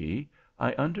 said he,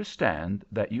 "I understand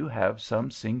that you have some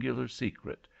singular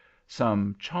secret,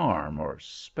 some charm or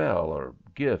spell or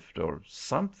gift or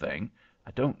something, I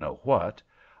don't know what,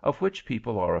 of which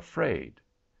people are afraid.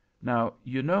 Now,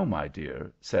 you know, my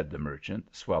dear," said the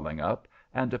merchant, swelling up,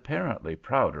 and apparently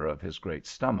prouder of his great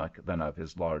stomach than of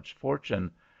his large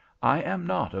fortune, "I am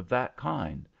not of that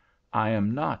kind. I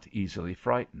am not easily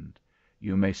frightened.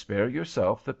 You may spare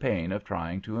yourself the pain of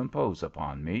trying to impose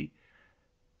upon me.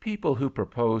 People who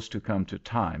propose to come to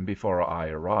time before I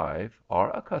arrive are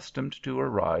accustomed to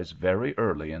arise very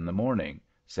early in the morning,"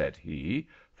 said he,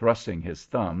 thrusting his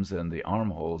thumbs in the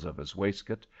armholes of his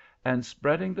waistcoat, and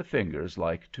spreading the fingers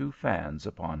like two fans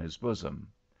upon his bosom.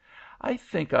 "I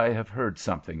think I have heard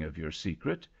something of your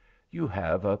secret. You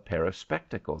have a pair of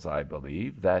spectacles, I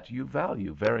believe, that you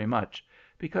value very much,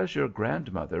 because your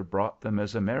grandmother brought them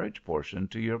as a marriage portion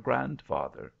to your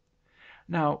grandfather.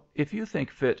 Now, if you think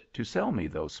fit to sell me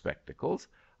those spectacles,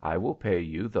 I will pay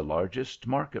you the largest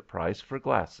market price for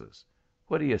glasses.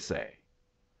 What do you say?"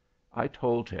 I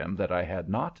told him that I had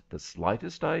not the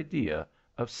slightest idea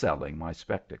of selling my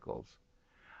spectacles.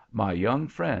 "My young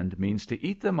friend means to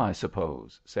eat them, I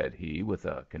suppose," said he, with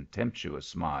a contemptuous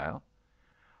smile.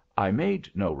 I made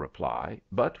no reply,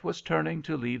 but was turning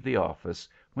to leave the office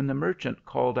when the merchant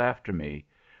called after me,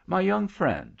 "My young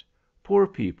friend, poor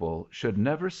people should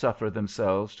never suffer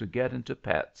themselves to get into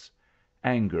pets.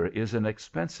 Anger is an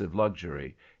expensive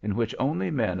luxury, in which only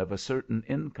men of a certain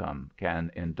income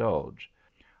can indulge.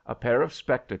 A pair of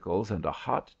spectacles and a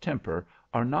hot temper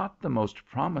are not the most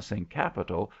promising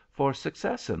capital for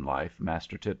success in life,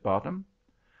 Master Titbottom."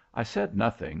 I said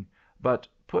nothing, but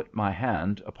put my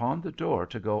hand upon the door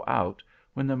to go out,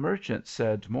 when the merchant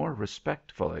said more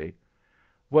respectfully,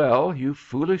 "Well, you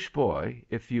foolish boy,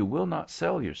 if you will not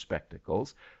sell your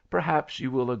spectacles, perhaps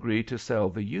you will agree to sell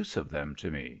the use of them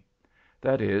to me.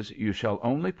 That is, you shall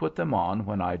only put them on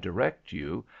when I direct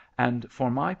you, and for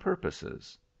my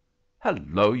purposes."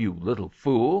 "Hello, you little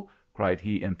fool!" cried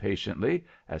he impatiently,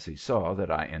 as he saw that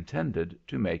I intended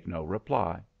to make no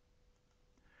reply.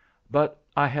 But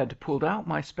I had pulled out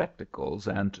my spectacles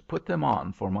and put them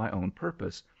on for my own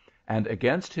purpose, and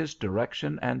against his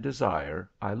direction and desire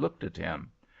I looked at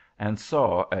him, and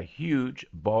saw a huge,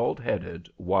 bald‐headed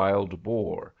wild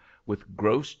boar, with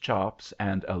gross chops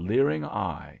and a leering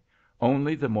eye,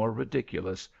 only the more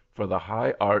ridiculous for the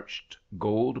high‐arched,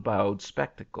 gold‐bowed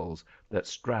spectacles that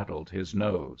straddled his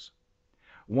nose.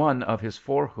 One of his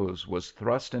forehoofs was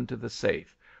thrust into the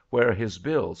safe, where his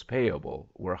bills payable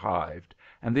were hived,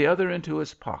 and the other into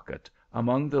his pocket,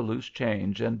 among the loose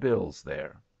change and bills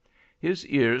there. His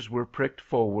ears were pricked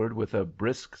forward with a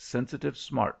brisk, sensitive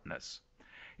smartness.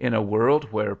 In a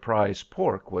world where prize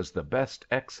pork was the best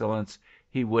excellence,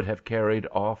 he would have carried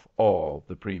off all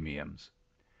the premiums.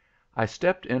 I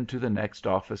stepped into the next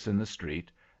office in the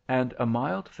street, and a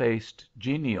mild-faced,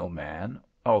 genial man,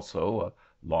 also a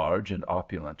large and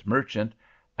opulent merchant,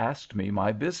 asked me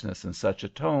my business in such a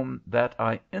tone that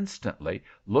I instantly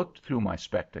looked through my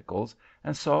spectacles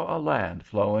and saw a land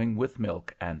flowing with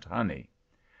milk and honey.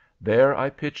 There I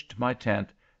pitched my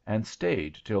tent and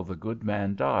stayed till the good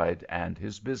man died and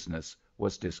his business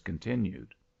was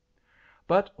discontinued.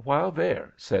 "But while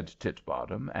there," said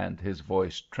Titbottom, and his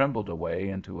voice trembled away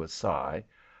into a sigh,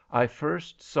 "I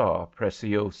first saw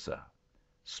Preciosa.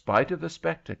 Spite of the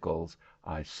spectacles,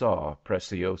 I saw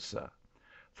Preciosa.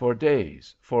 For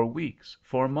days, for weeks,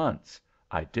 for months,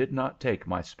 I did not take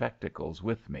my spectacles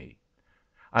with me.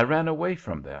 I ran away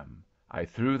from them. I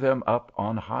threw them up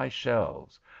on high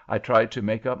shelves. I tried to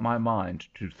make up my mind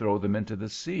to throw them into the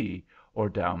sea or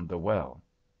down the well.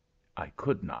 I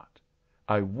could not.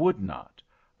 I would not.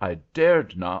 I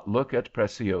dared not look at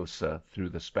Preciosa through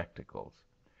the spectacles.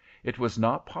 It was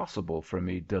not possible for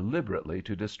me deliberately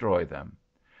to destroy them.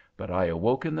 But I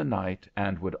awoke in the night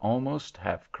and would almost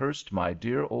have cursed my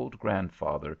dear old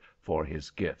grandfather for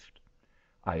his gift.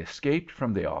 I escaped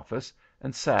from the office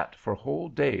and sat for whole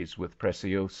days with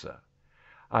Preciosa.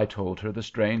 I told her the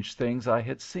strange things I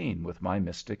had seen with my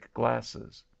mystic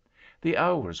glasses. The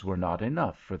hours were not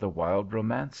enough for the wild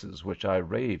romances which I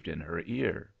raved in her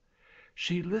ear.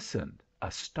 She listened,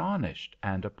 astonished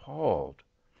and appalled.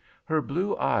 Her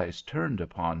blue eyes turned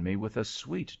upon me with a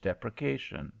sweet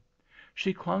deprecation.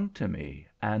 She clung to me,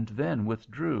 and then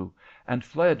withdrew, and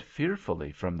fled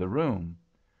fearfully from the room.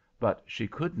 But she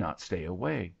could not stay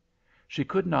away. She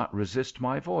could not resist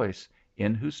my voice,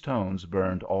 in whose tones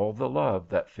burned all the love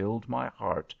that filled my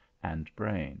heart and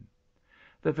brain.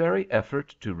 The very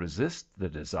effort to resist the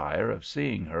desire of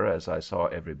seeing her as I saw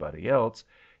everybody else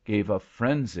gave a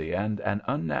frenzy and an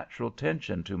unnatural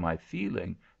tension to my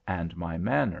feeling and my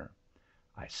manner.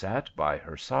 I sat by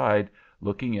her side,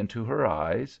 looking into her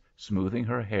eyes, smoothing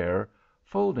her hair,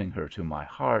 folding her to my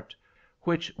heart,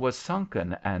 which was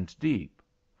sunken and deep,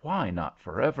 why not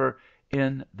forever,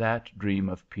 in that dream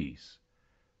of peace?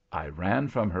 I ran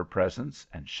from her presence,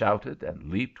 and shouted and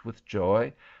leaped with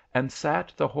joy, and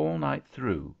sat the whole night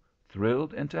through,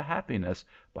 thrilled into happiness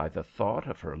by the thought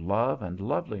of her love and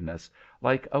loveliness,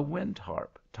 like a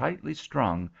wind‐harp tightly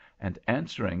strung, and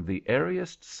answering the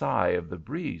airiest sigh of the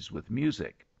breeze with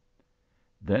music.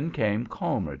 Then came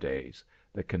calmer days.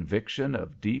 The conviction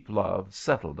of deep love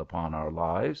settled upon our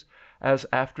lives, as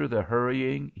after the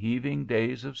hurrying, heaving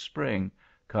days of spring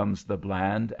comes the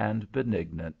bland and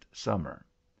benignant summer.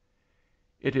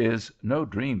 "It is no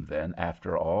dream, then,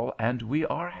 after all, and we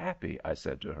are happy," I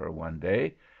said to her one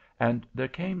day, and there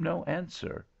came no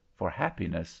answer, for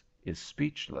happiness is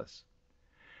speechless.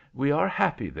 "We are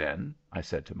happy, then," I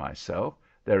said to myself.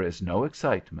 "There is no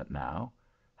excitement now.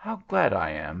 How glad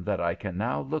I am that I can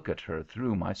now look at her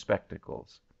through my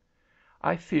spectacles."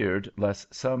 I feared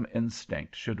lest some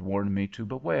instinct should warn me to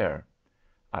beware.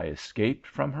 I escaped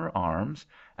from her arms,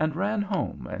 and ran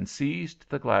home and seized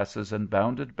the glasses and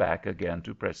bounded back again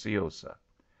to Preciosa.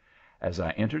 As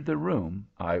I entered the room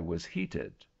I was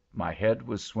heated. My head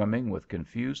was swimming with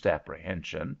confused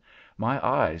apprehension. My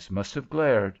eyes must have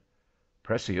glared.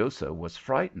 Preciosa was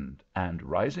frightened, and,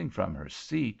 rising from her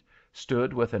seat,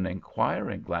 stood with an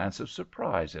inquiring glance of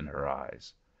surprise in her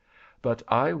eyes. But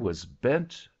I was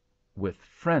bent with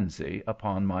frenzy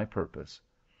upon my purpose.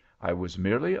 I was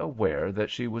merely aware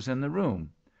that she was in the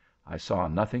room. I saw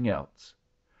nothing else.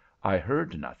 I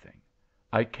heard nothing.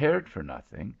 I cared for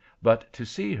nothing but to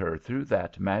see her through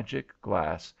that magic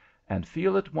glass, and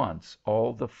feel at once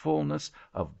all the fullness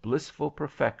of blissful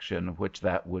perfection which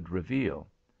that would reveal.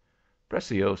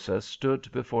 Preciosa stood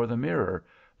before the mirror,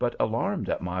 but alarmed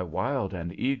at my wild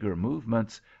and eager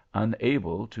movements,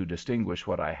 unable to distinguish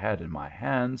what I had in my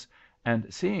hands,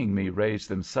 and seeing me raise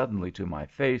them suddenly to my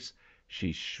face,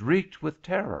 she shrieked with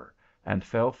terror, and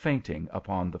fell fainting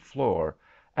upon the floor,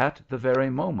 at the very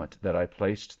moment that I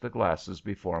placed the glasses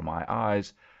before my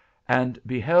eyes, and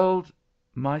beheld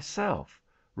myself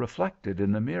reflected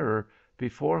in the mirror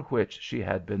before which she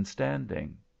had been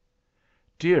standing.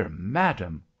 "Dear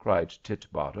madam," cried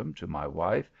Titbottom to my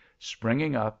wife,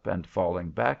 springing up and falling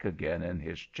back again in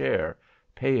his chair,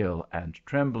 pale and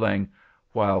trembling,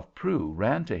 while Prue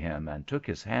ran to him and took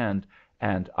his hand,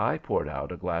 and I poured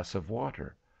out a glass of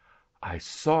water, "I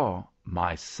saw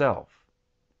myself."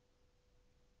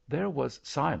 There was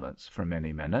silence for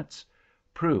many minutes.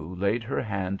 Prue laid her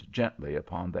hand gently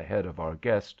upon the head of our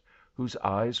guest, whose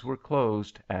eyes were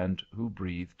closed, and who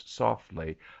breathed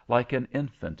softly, like an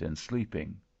infant in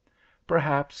sleeping.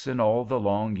 Perhaps, in all the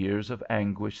long years of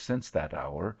anguish since that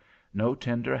hour, no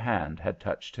tender hand had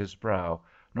touched his brow,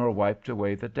 nor wiped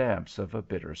away the damps of a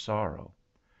bitter sorrow.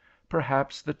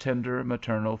 Perhaps the tender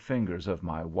maternal fingers of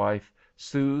my wife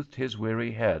soothed his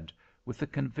weary head with the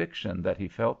conviction that he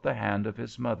felt the hand of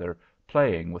his mother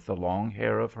playing with the long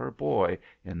hair of her boy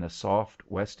in the soft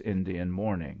West Indian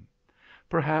morning.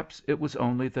 Perhaps it was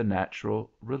only the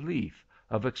natural relief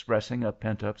of expressing a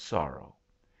pent-up sorrow.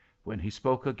 When he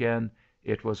spoke again,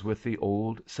 it was with the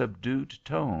old subdued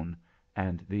tone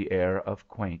and the air of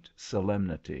quaint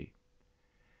solemnity.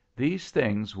 "These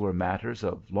things were matters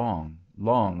of long,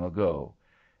 long ago,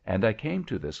 and I came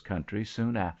to this country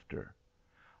soon after.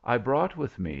 I brought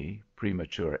with me,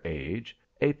 premature age,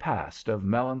 a past of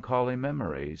melancholy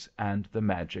memories and the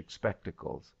magic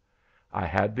spectacles. I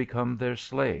had become their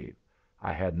slave.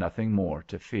 I had nothing more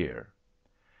to fear.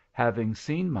 Having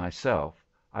seen myself,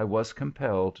 I was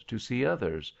compelled to see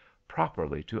others,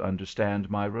 properly to understand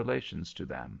my relations to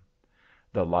them.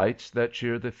 The lights that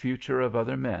cheer the future of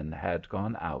other men had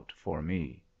gone out for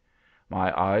me.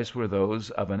 My eyes were those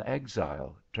of an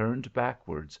exile turned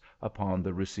backwards upon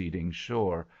the receding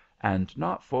shore, and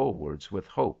not forwards with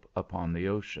hope upon the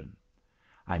ocean.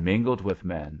 I mingled with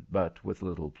men, but with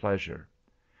little pleasure.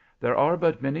 There are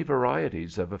but many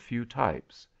varieties of a few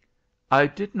types. I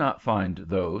did not find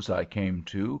those I came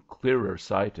to clearer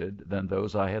sighted than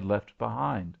those I had left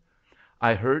behind.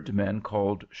 I heard men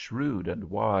called shrewd and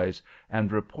wise,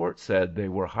 and report said they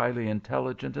were highly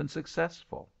intelligent and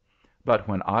successful. But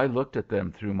when I looked at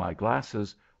them through my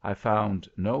glasses, I found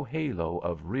no halo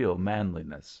of real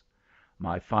manliness.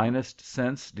 My finest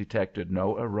sense detected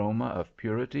no aroma of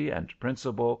purity and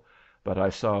principle, but I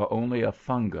saw only a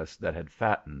fungus that had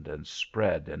fattened and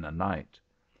spread in a night.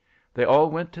 They all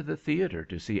went to the theater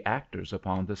to see actors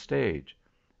upon the stage.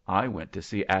 I went to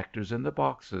see actors in the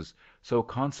boxes, so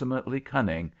consummately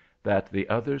cunning that the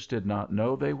others did not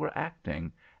know they were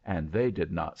acting, and they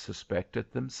did not suspect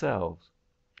it themselves.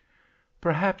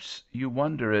 Perhaps you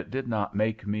wonder it did not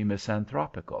make me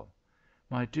misanthropical.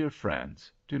 My dear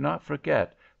friends, do not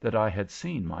forget that I had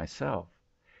seen myself.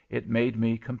 It made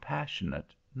me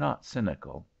compassionate, not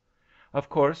cynical. Of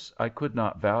course, I could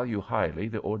not value highly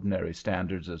the ordinary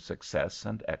standards of success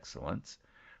and excellence.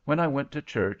 When I went to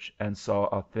church and saw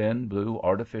a thin blue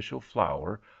artificial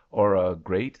flower, or a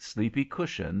great sleepy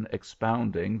cushion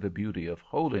expounding the beauty of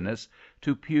holiness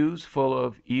to pews full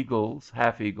of eagles,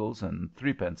 half-eagles, and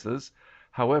threepences,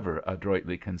 however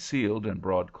adroitly concealed in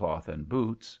broadcloth and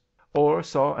boots, or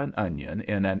saw an onion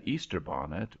in an Easter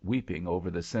bonnet weeping over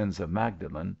the sins of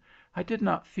Magdalen, I did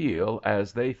not feel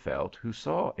as they felt who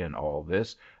saw in all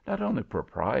this not only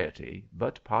propriety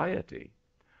but piety.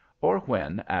 Or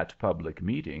when, at public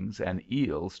meetings, an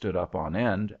eel stood up on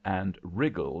end, and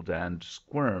wriggled and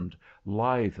squirmed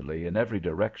lithely in every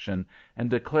direction, and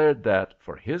declared that,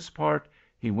 for his part,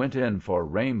 he went in for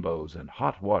rainbows and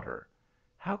hot water,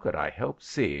 how could I help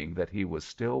seeing that he was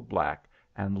still black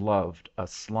and loved a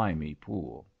slimy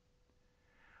pool?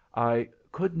 I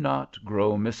could not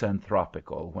grow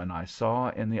misanthropical when I saw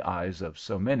in the eyes of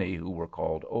so many who were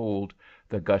called old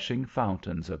the gushing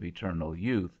fountains of eternal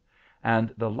youth,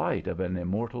 and the light of an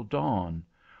immortal dawn,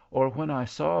 or when I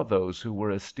saw those who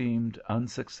were esteemed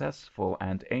unsuccessful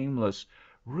and aimless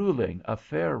ruling a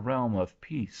fair realm of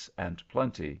peace and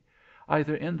plenty,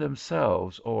 either in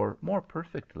themselves or more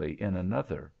perfectly in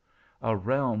another, a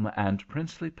realm and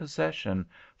princely possession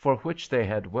for which they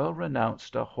had well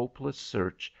renounced a hopeless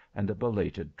search and a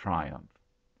belated triumph.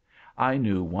 I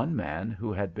knew one man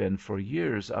who had been for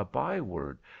years a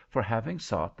byword for having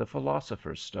sought the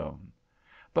philosopher's stone.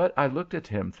 But I looked at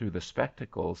him through the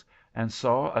spectacles, and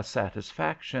saw a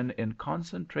satisfaction in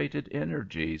concentrated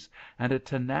energies, and a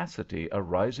tenacity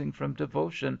arising from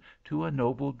devotion to a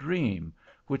noble dream,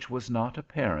 which was not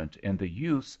apparent in the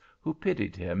youths who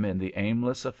pitied him in the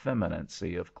aimless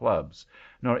effeminacy of clubs,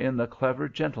 nor in the clever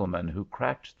gentlemen who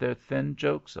cracked their thin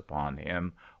jokes upon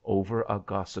him over a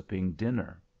gossiping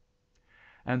dinner.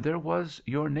 And there was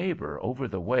your neighbor over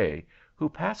the way, who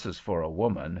passes for a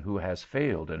woman who has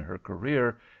failed in her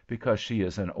career because she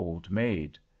is an old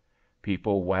maid.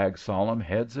 People wag solemn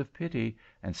heads of pity,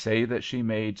 and say that she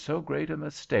made so great a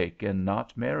mistake in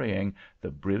not marrying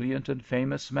the brilliant and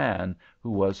famous man who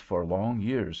was for long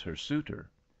years her suitor.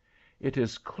 It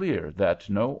is clear that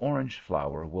no orange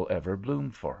flower will ever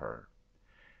bloom for her.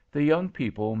 The young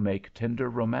people make tender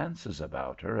romances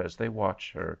about her as they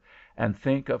watch her, and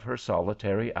think of her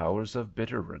solitary hours of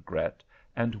bitter regret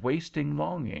and wasting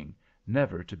longing,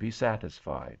 never to be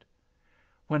satisfied.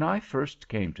 When I first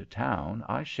came to town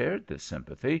I shared this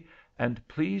sympathy, and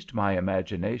pleased my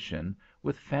imagination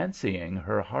with fancying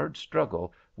her hard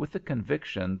struggle with the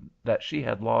conviction that she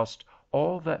had lost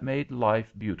all that made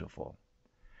life beautiful.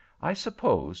 I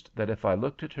supposed that if I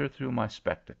looked at her through my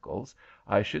spectacles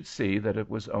I should see that it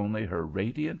was only her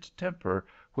radiant temper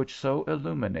which so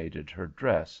illuminated her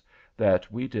dress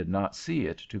that we did not see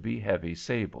it to be heavy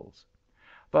sables.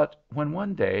 But when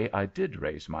one day I did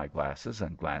raise my glasses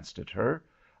and glanced at her,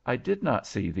 I did not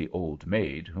see the old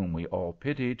maid whom we all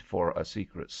pitied for a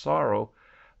secret sorrow,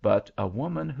 but a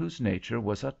woman whose nature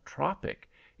was a tropic,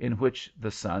 in which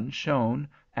the sun shone,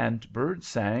 and birds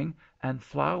sang, and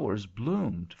flowers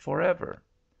bloomed forever.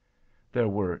 There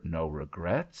were no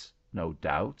regrets, no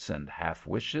doubts and half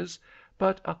wishes,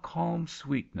 but a calm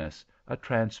sweetness, a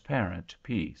transparent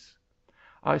peace.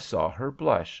 I saw her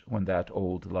blush when that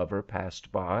old lover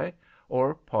passed by,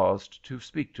 or paused to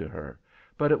speak to her,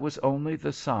 but it was only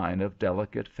the sign of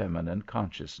delicate feminine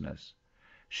consciousness.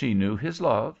 She knew his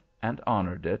love, and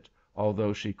honored it,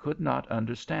 although she could not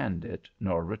understand it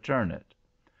nor return it.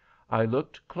 I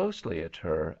looked closely at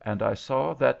her, and I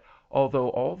saw that although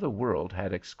all the world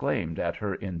had exclaimed at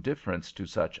her indifference to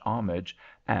such homage,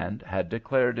 and had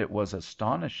declared it was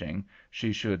astonishing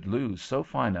she should lose so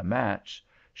fine a match,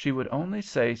 she would only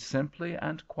say simply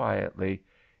and quietly,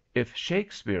 "If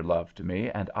Shakespeare loved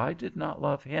me and I did not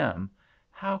love him,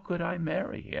 how could I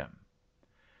marry him?"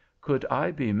 Could I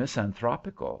be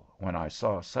misanthropical when I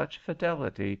saw such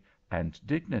fidelity and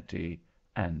dignity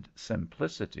and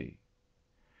simplicity?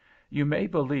 You may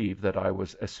believe that I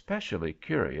was especially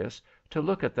curious to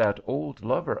look at that old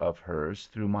lover of hers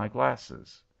through my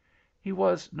glasses. He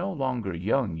was no longer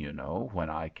young, you know, when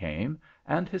I came,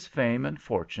 and his fame and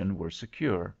fortune were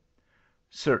secure.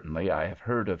 Certainly I have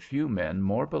heard of few men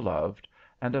more beloved,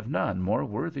 and of none more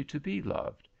worthy to be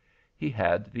loved. He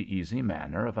had the easy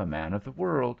manner of a man of the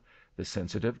world, the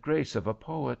sensitive grace of a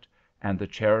poet, and the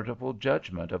charitable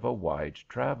judgment of a wide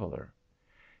traveler.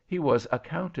 He was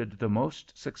accounted the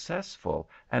most successful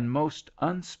and most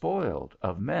unspoiled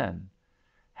of men.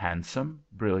 Handsome,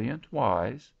 brilliant,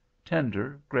 wise,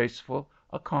 tender, graceful,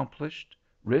 accomplished,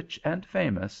 rich, and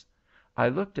famous, I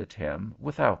looked at him,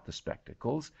 without the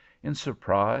spectacles, in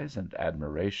surprise and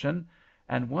admiration,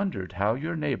 and wondered how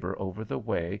your neighbor over the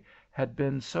way had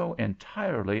been so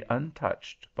entirely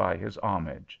untouched by his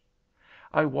homage.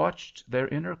 I watched their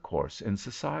intercourse in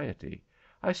society.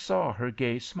 I saw her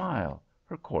gay smile,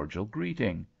 her cordial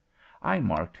greeting. I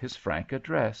marked his frank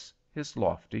address, his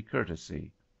lofty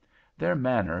courtesy. Their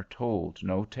manner told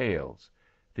no tales.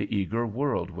 The eager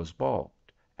world was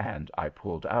balked, and I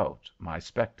pulled out my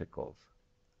spectacles.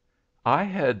 I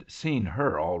had seen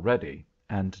her already,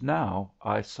 and now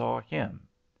I saw him.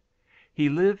 He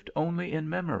lived only in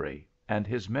memory, and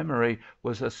his memory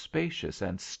was a spacious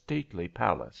and stately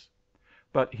palace.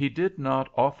 But he did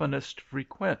not oftenest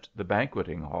frequent the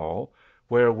banqueting hall,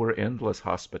 where were endless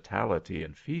hospitality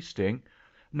and feasting,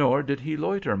 nor did he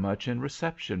loiter much in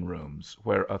reception rooms,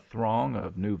 where a throng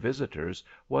of new visitors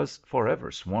was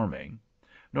forever swarming,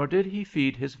 nor did he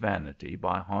feed his vanity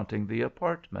by haunting the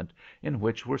apartment in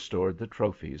which were stored the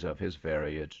trophies of his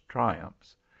varied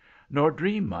triumphs, nor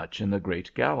dream much in the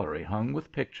great gallery hung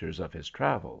with pictures of his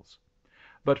travels.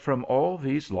 But from all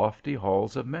these lofty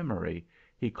halls of memory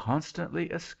he constantly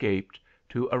escaped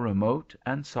to a remote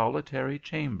and solitary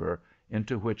chamber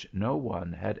into which no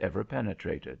one had ever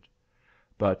penetrated.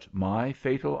 But my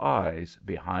fatal eyes,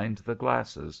 behind the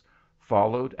glasses,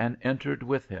 followed and entered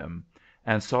with him,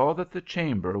 and saw that the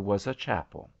chamber was a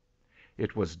chapel.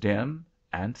 It was dim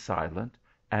and silent,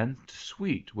 and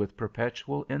sweet with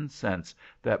perpetual incense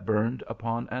that burned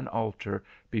upon an altar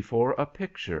before a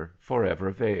picture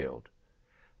forever veiled.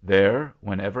 There,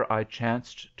 whenever I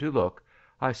chanced to look,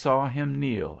 I saw him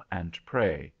kneel and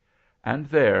pray, and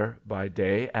there, by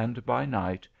day and by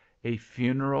night, a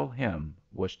funeral hymn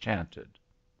was chanted.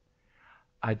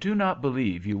 I do not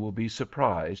believe you will be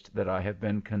surprised that I have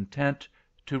been content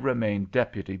to remain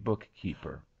deputy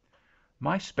bookkeeper.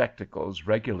 My spectacles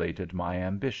regulated my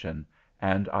ambition,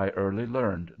 and I early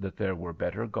learned that there were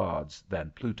better gods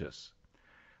than Plutus.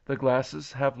 The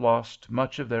glasses have lost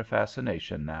much of their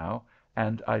fascination now,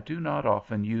 and I do not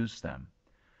often use them.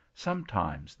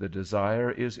 Sometimes the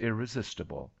desire is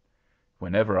irresistible.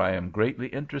 Whenever I am greatly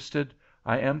interested,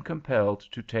 I am compelled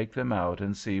to take them out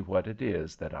and see what it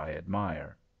is that I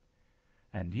admire.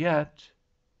 And yet,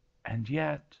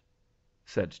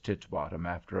 said Titbottom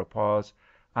after a pause,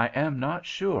 I am not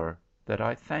sure that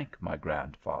I thank my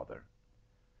grandfather.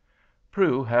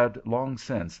 Prue had long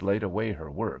since laid away her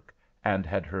work, and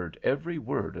had heard every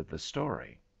word of the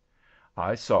story.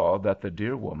 I saw that the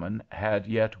dear woman had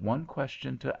yet one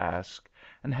question to ask,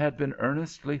 and had been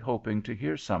earnestly hoping to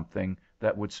hear something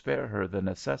that would spare her the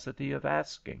necessity of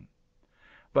asking.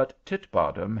 But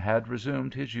Titbottom had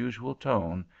resumed his usual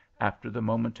tone after the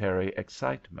momentary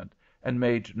excitement, and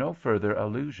made no further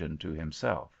allusion to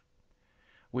himself.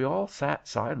 We all sat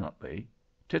silently,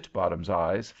 Titbottom's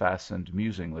eyes fastened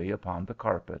musingly upon the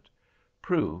carpet,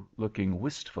 Prue looking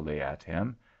wistfully at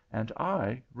him, and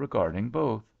I regarding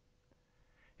both.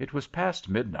 It was past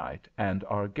midnight, and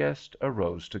our guest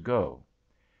arose to go.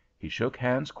 He shook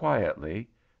hands quietly,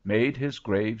 made his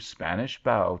grave Spanish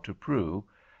bow to Prue,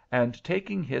 and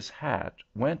taking his hat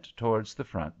went towards the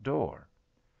front door.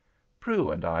 Prue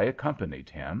and I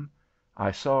accompanied him. I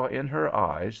saw in her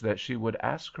eyes that she would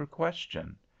ask her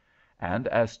question, and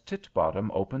as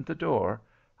Titbottom opened the door,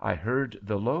 I heard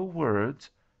the low words,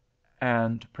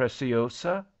 "And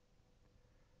Preciosa?"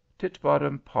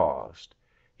 Titbottom paused.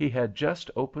 He had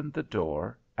just opened the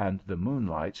door, and the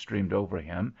moonlight streamed over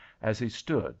him as he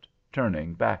stood,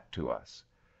 turning back to us.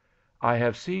 I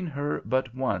have seen her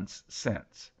but once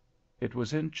since. It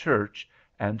was in church,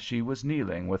 and she was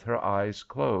kneeling with her eyes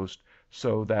closed,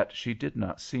 so that she did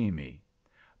not see me.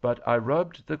 But I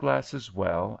rubbed the glasses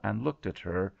well, and looked at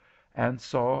her, and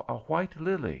saw a white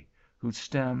lily, whose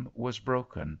stem was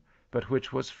broken, but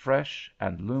which was fresh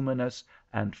and luminous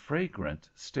and fragrant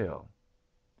still.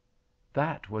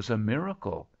 "That was a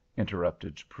miracle,"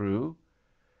 interrupted Prue.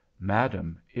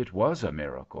 "Madam, it was a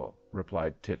miracle,"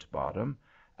 replied Titbottom,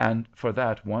 "and for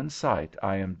that one sight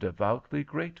I am devoutly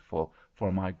grateful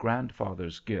for my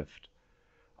grandfather's gift.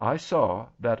 I saw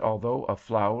that although a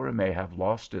flower may have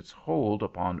lost its hold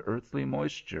upon earthly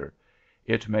moisture,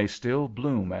 it may still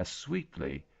bloom as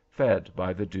sweetly, fed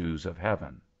by the dews of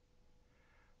heaven."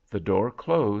 The door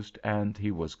closed, and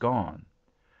he was gone.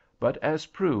 But as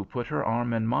Prue put her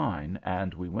arm in mine,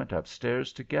 and we went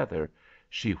upstairs together,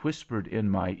 she whispered in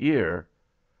my ear,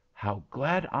 "How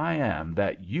glad I am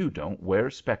that you don't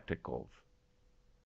wear spectacles!"